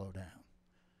have to slow down.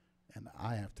 And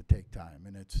I have to take time,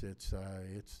 and it's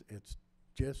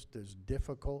just as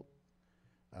difficult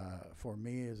for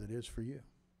me as it is for you.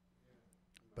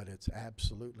 But it's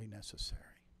absolutely necessary.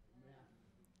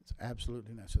 It's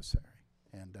absolutely necessary,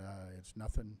 and it's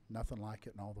nothing like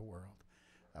it in all the world.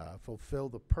 Fulfill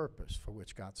the purpose for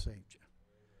which God saved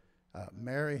you.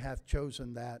 Mary hath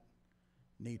chosen that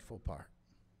needful part.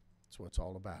 That's what it's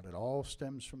all about. It all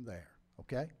stems from there.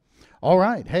 Okay. All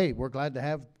right. Hey, we're glad to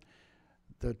have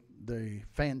the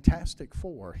Fantastic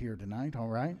Four here tonight, all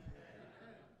right?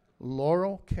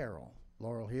 Laurel Carroll.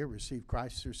 Laurel here received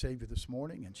Christ as her Savior this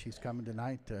morning, and she's coming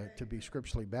tonight to be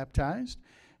scripturally baptized.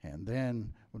 And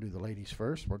then we'll do the ladies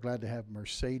first. We're glad to have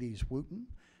Mercedes Wooten.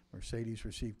 Mercedes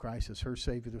received Christ as her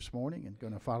Savior this morning and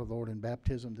going to follow the Lord in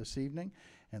baptism this evening.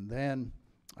 And then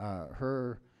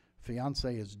her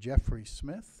fiance is Jeffrey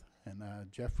Smith. And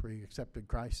Jeffrey accepted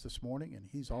Christ this morning, and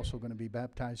he's also going to be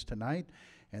baptized tonight.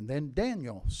 And then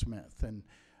Daniel Smith. And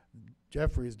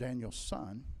Jeffrey is Daniel's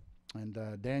son. And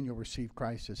Daniel received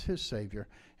Christ as his Savior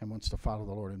and wants to follow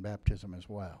the Lord in baptism as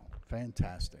well.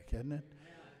 Fantastic, isn't it?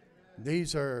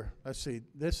 These are, let's see,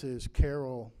 this is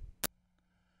Carol.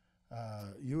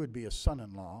 You would be a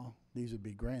son-in-law. These would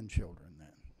be grandchildren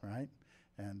then, right?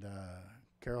 And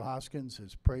Carol Hoskins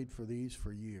has prayed for these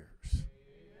for years.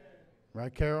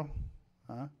 Right, Carol?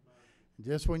 Huh?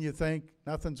 Just when you think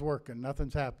nothing's working,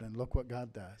 nothing's happening, look what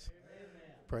God does.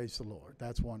 Amen. Praise the Lord.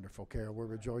 That's wonderful, Carol. We're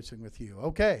rejoicing with you.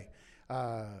 Okay.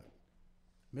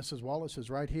 Mrs. Wallace is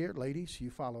right here. Ladies,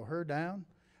 you follow her down.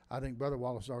 I think Brother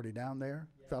Wallace is already down there.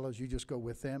 Yeah. Fellows, you just go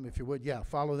with them if you would. Yeah,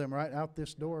 follow them right out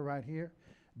this door right here,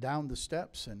 down the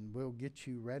steps, and we'll get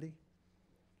you ready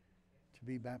to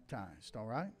be baptized, all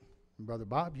right? And Brother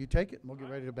Bob, you take it, and we'll get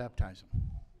ready to baptize him.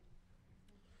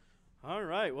 All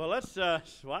right. Well, let's,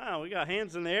 wow, we got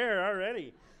hands in the air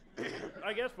already.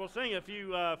 I guess we'll sing a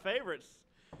few favorites.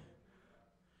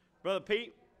 Brother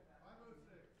Pete.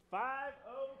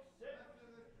 506.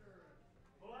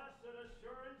 Blessed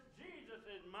assurance, Jesus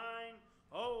is mine.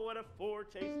 Oh, what a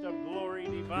foretaste of glory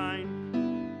divine.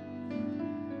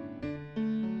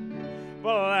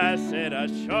 Blessed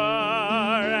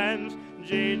assurance,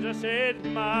 Jesus is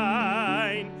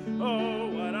mine. Oh,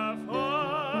 what a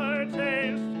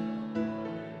foretaste.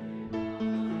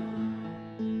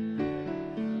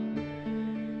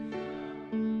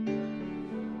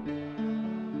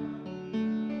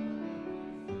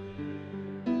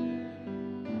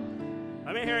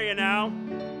 Let me hear you now.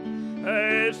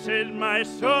 This is my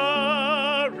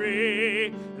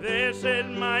story, this is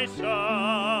my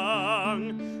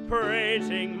song,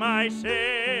 praising my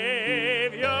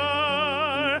Savior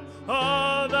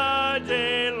all the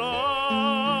day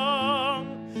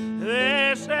long.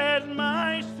 This is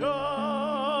my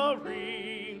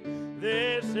story,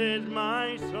 this is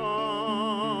my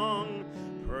song,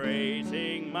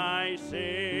 praising my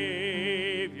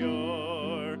Savior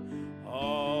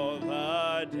all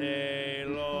the day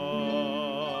long.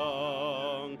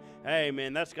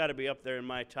 Amen. That's got to be up there in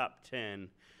my top 10.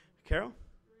 Carol?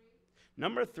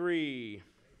 Number 3.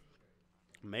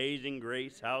 Amazing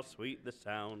grace, how sweet the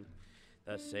sound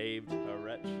that saved a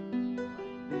wretch.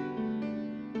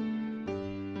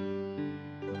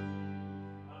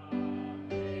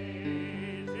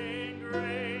 Amazing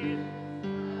grace.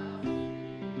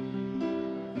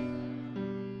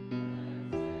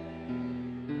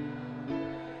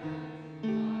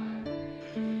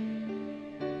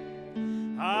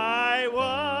 I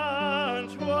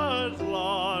once was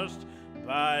lost,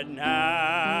 but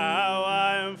now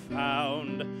I'm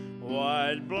found.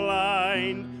 Was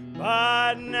blind,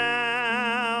 but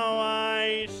now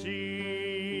I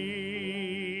see.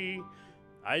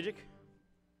 Isaac?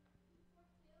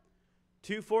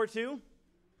 242?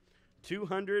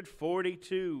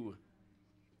 242.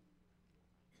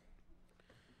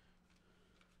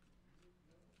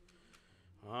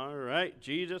 All right,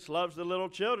 Jesus loves the little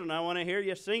children. I want to hear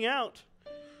you sing out.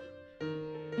 All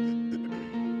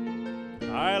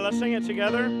right, let's sing it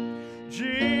together.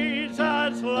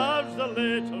 Jesus loves the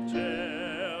little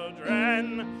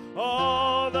children,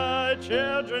 all the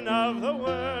children of the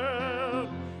world.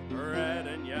 Red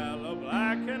and yellow,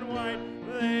 black and white,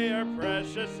 they are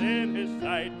precious in his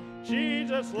sight.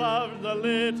 Jesus loves the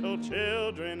little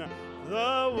children of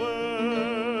the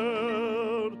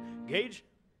world. Gage?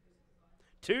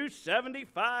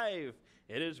 275.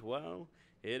 It is well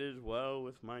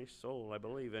with my soul, I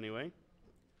believe, anyway.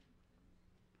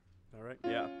 All right,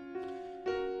 yeah.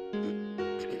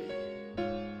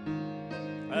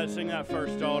 Let's sing that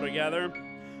first all together.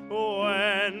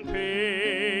 When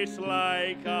peace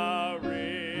like a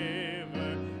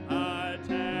river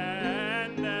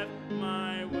attendeth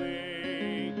my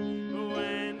way,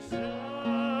 when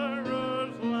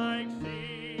sorrows like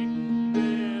sea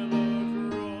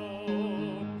billows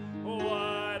roll,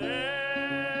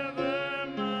 whatever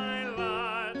my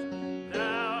lot,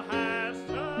 thou hast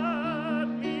taught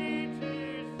me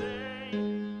to say,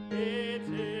 it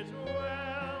is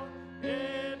well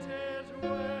with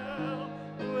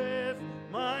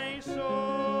my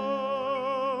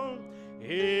soul.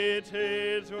 It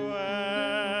is well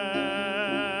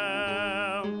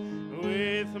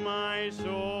with my soul.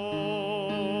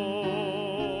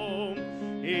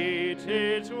 It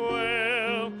is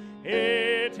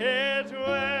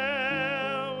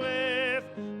well with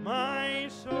my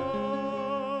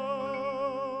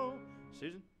soul.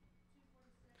 Susan?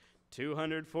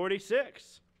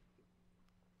 246.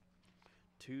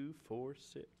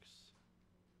 246.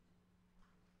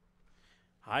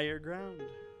 Higher ground.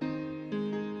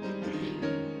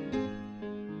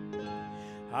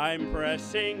 I'm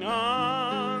pressing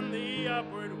on the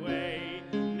upward way.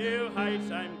 New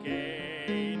heights I'm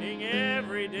gaining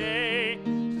every day.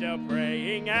 Still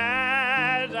praying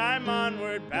as I'm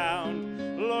onward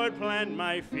bound. Lord, plant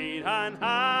my feet on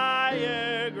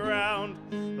higher ground.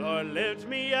 Lord, lift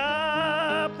me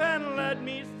up and let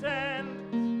me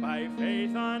stand by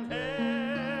faith on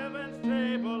heaven's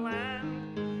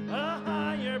tableland, a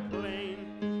higher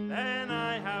plane than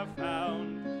I have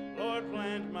found. Lord,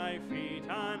 plant my feet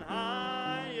on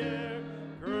higher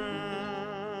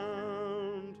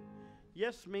ground.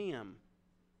 Yes, ma'am.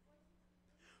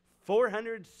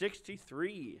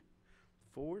 463.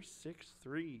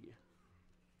 463.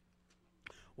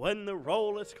 When the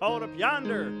roll is called up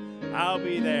yonder, I'll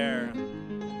be there.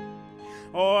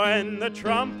 When the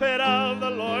trumpet of the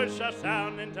Lord shall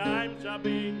sound, and time shall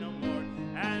be no more,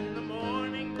 and the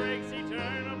morning breaks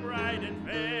eternal, bright and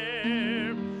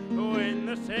fair. When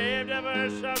the saved ever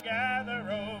shall gather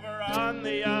over on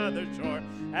the other shore,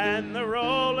 and the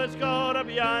roll is called up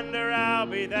yonder, I'll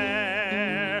be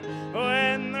there.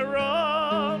 When the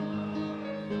roll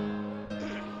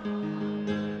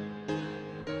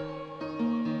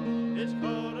is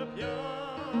called up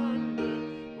yonder,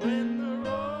 when the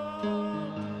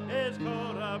roll is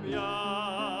called up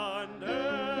yonder,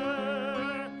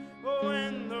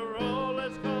 when the roll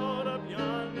is called up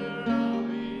yonder, I'll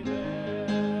be there.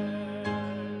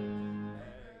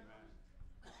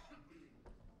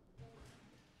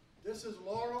 This is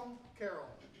Laurel Carroll.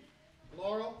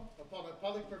 Laurel, upon a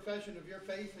public profession of your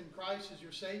faith in Christ as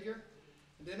your Savior,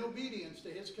 and in obedience to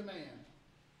His command,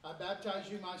 I baptize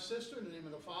you, my sister, in the name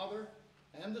of the Father,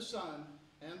 and the Son,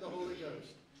 and the Holy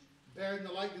Ghost, bearing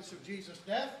the likeness of Jesus'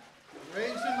 death, raised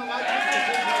in the likeness of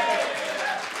His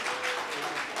resurrection.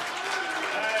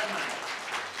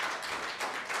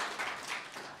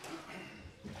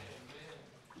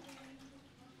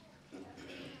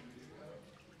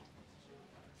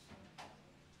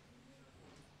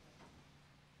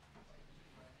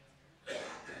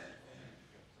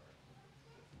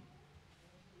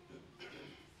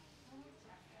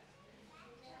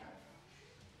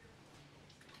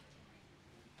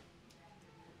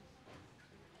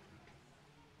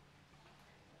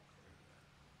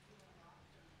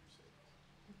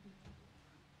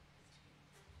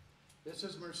 This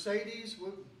is Mercedes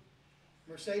Wooten.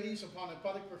 Mercedes, upon a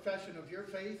public profession of your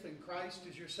faith in Christ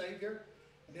as your Savior,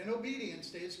 and in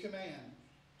obedience to His command,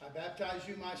 I baptize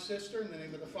you, my sister, in the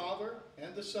name of the Father,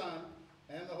 and the Son,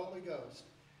 and the Holy Ghost,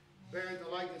 bearing the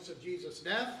likeness of Jesus'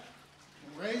 death,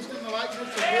 and raised in the likeness of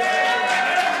His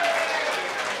resurrection.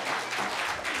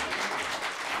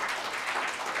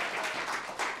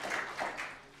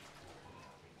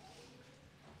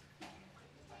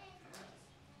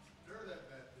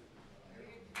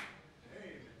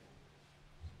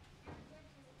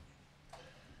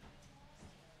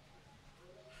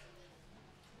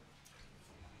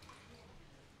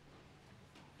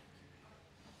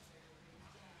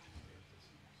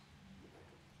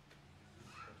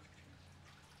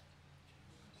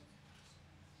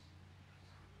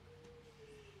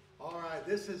 All right,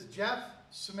 this is Jeff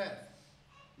Smith.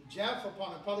 Jeff,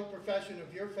 upon a public profession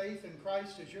of your faith in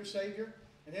Christ as your Savior,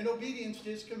 and in obedience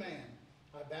to His command,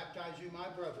 I baptize you, my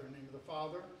brother, in the name of the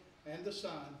Father, and the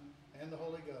Son, and the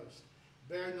Holy Ghost,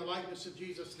 bearing the likeness of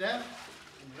Jesus' death,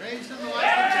 and raised in the likeness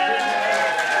of His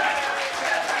resurrection.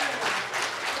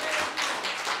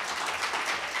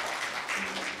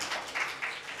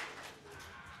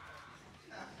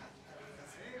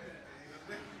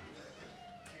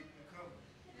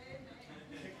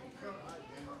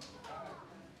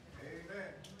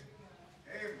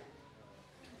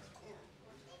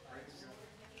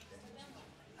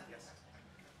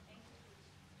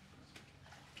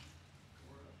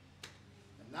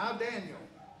 Now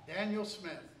Daniel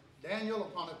Smith. Daniel,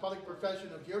 upon a public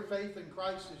profession of your faith in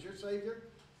Christ as your Savior,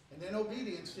 and in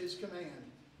obedience to His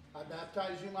command, I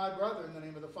baptize you, my brother, in the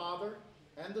name of the Father,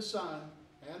 and the Son,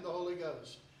 and the Holy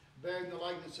Ghost, bearing the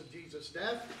likeness of Jesus'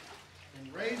 death,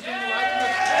 and raised in the likeness of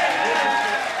His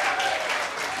resurrection.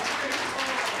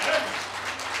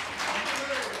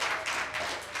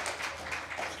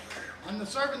 And the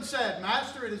servant said,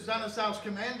 Master, it is done as thou hast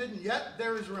commanded, and yet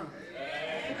there is room.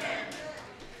 Amen.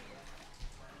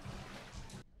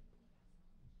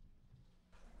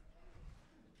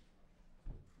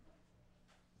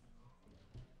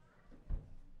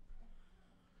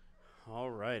 All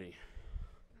righty.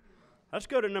 Let's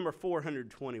go to number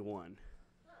 421.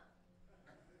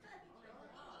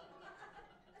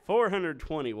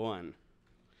 421.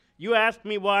 You ask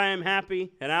me why I'm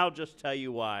happy, and I'll just tell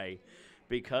you why.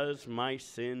 Because my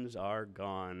sins are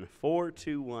gone.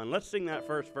 421. Let's sing that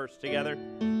first verse together.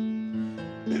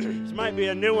 This might be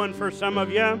a new one for some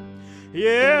of you. You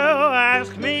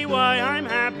ask me why I'm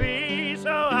happy,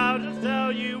 so I'll just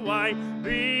tell you why.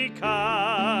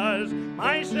 Because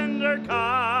my sins are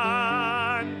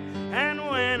gone. And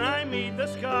when I meet the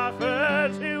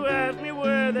scoffers who ask me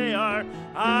where they are,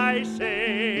 I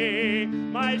say,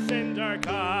 my sins are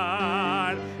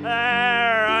gone.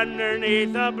 They're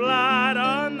underneath the blood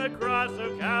on the cross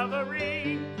of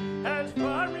Calvary, as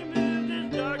far removed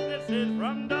as darkness is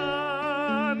from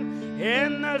dawn.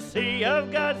 In the sea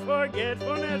of God's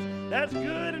forgetfulness, that's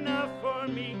good enough for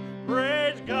me.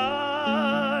 Praise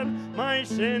God, my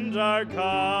sins are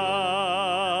gone.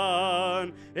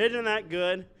 Isn't that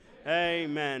good?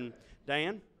 Amen.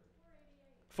 Dan?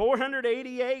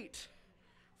 488.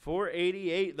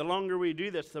 488. The longer we do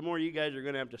this, the more you guys are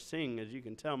going to have to sing. As you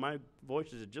can tell, my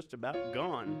voice is just about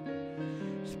gone.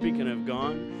 Speaking of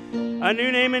gone, a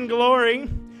new name in glory.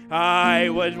 I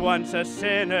was once a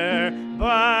sinner,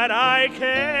 but I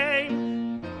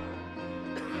came.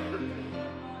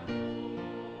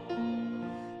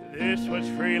 This was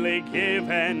freely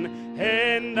given,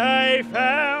 and I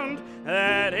found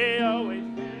that He always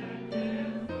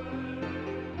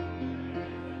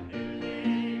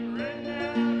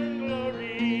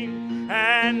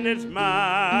and it's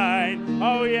mine,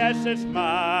 oh yes, it's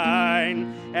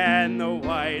mine. And the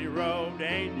white-robed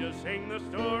angels sing the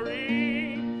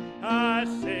story. A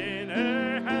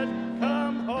sinner has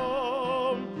come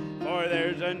home, for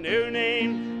there's a new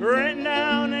name written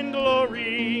down in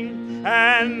glory.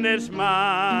 And it's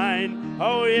mine,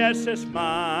 oh yes, it's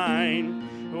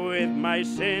mine. With my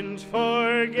sins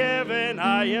forgiven,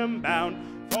 I am bound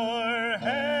for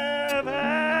heaven.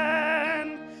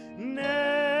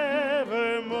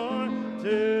 Nevermore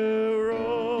to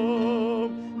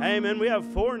roam. Amen. We have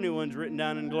 4 new ones written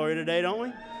down in glory today, don't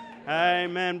we?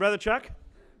 Amen. Brother Chuck?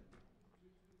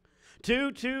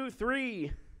 2, 2,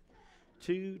 3.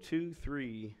 2, 2,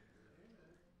 3.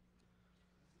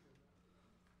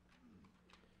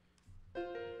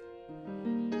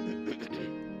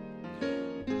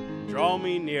 Draw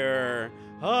me nearer.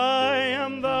 I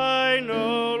am thine,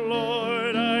 O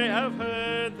Lord. I have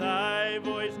heard thy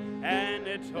voice, and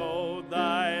it told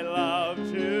thy love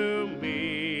to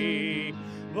me.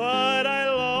 But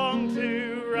I long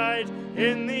to rise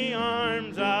in the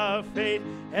arms of faith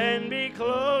and be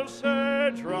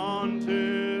closer drawn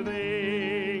to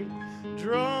thee.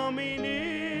 Draw me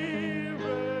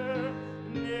nearer,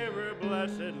 nearer,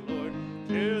 blessed Lord,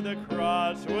 to the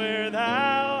cross where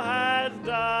thou hast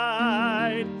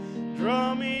died.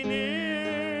 Draw me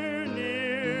near,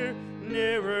 near,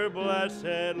 nearer,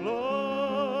 blessed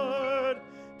Lord,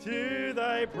 to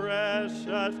thy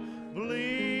precious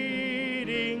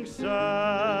bleeding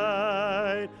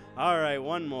side. All right,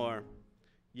 one more.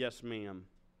 Yes, ma'am.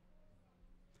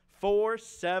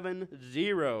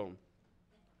 470.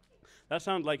 That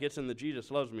sounds like it's in the Jesus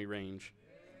Loves Me range.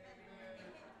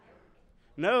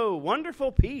 No,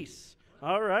 Wonderful Peace.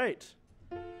 All right.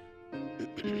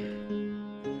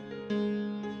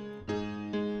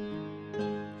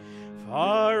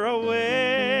 Far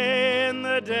away in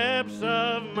the depths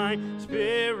of my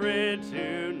spirit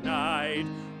tonight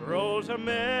rolls a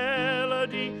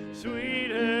melody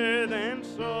sweeter than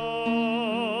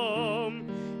song.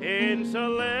 In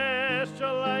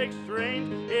celestial-like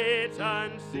strains it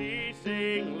unceasingly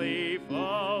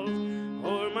falls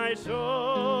o'er my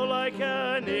soul like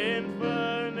an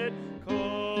infinite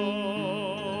calm.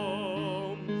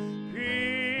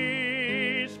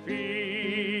 Peace,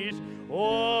 peace,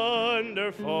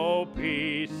 wonderful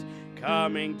peace,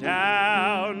 coming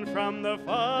down from the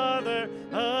Father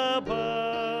above.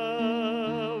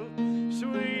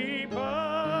 Sweep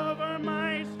over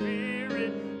my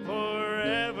spirit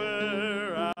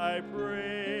forever, I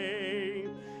pray,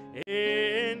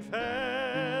 in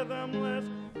fathomless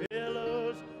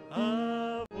billows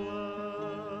of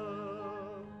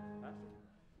love.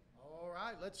 All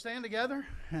right, let's stand together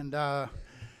and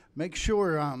make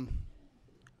sure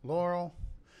Laurel,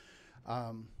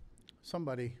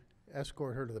 somebody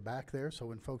escort her to the back there so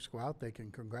when folks go out they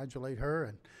can congratulate her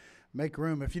and make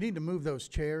room. If you need to move those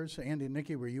chairs, Andy and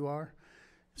Nikki, where you are,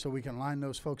 so we can line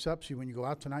those folks up so when you go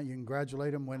out tonight you can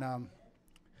congratulate them. When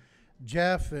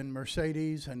Jeff and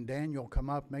Mercedes and Daniel come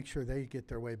up, make sure they get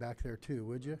their way back there too,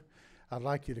 would you? I'd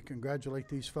like you to congratulate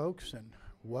these folks and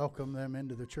welcome them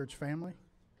into the church family.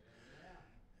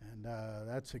 And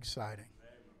that's exciting.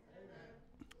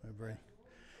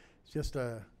 It's just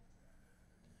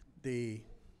the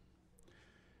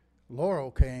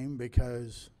Laurel came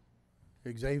because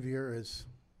Xavier has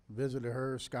visited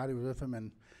her. Scotty was with him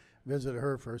and visited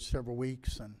her for several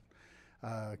weeks and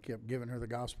kept giving her the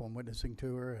gospel and witnessing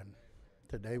to her. And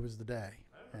today was the day.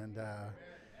 And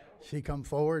she come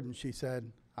forward and she said,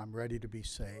 "I'm ready to be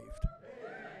saved."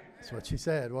 That's what she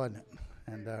said, wasn't it?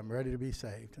 And I'm ready to be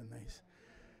saved. And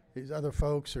these other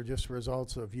folks are just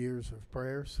results of years of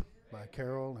prayers by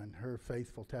Carol and her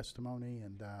faithful testimony.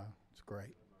 And it's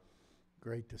great.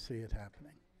 Great to see it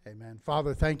happening. Amen.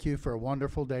 Father, thank you for a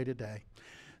wonderful day today.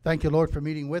 Thank you, Lord, for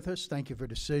meeting with us. Thank you for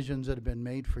decisions that have been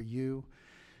made for you.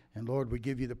 And, Lord, we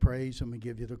give you the praise and we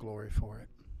give you the glory for it.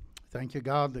 Thank you,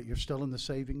 God, that you're still in the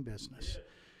saving business.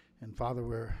 And, Father,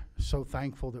 we're so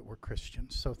thankful that we're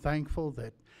Christians. So thankful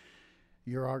that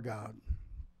you're our God.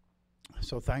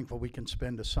 So thankful we can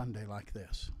spend a Sunday like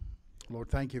this. Lord,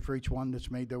 thank you for each one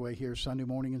that's made their way here Sunday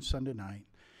morning and Sunday night.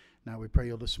 Now we pray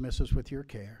you'll dismiss us with your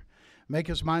care. Make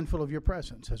us mindful of your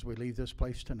presence as we leave this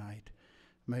place tonight.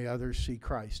 May others see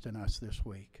Christ in us this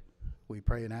week. We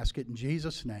pray and ask it in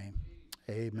Jesus' name.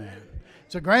 Amen.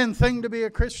 It's a grand thing to be a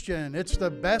Christian. It's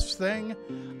the best thing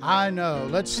I know.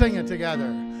 Let's sing it together.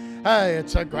 Hey,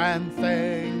 it's a grand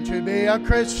thing to be a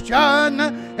Christian.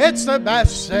 It's the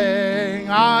best thing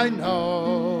I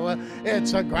know.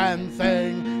 It's a grand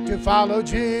thing to follow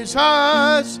Jesus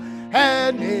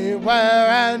anywhere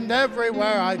and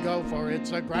everywhere I go. For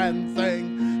it's a grand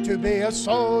thing to be a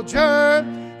soldier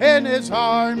in his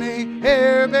army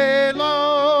here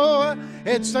below.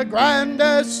 It's the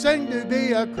grandest thing to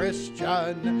be a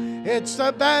Christian. It's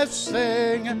the best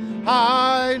thing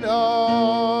I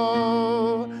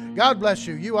know. God bless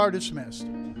you. You are dismissed.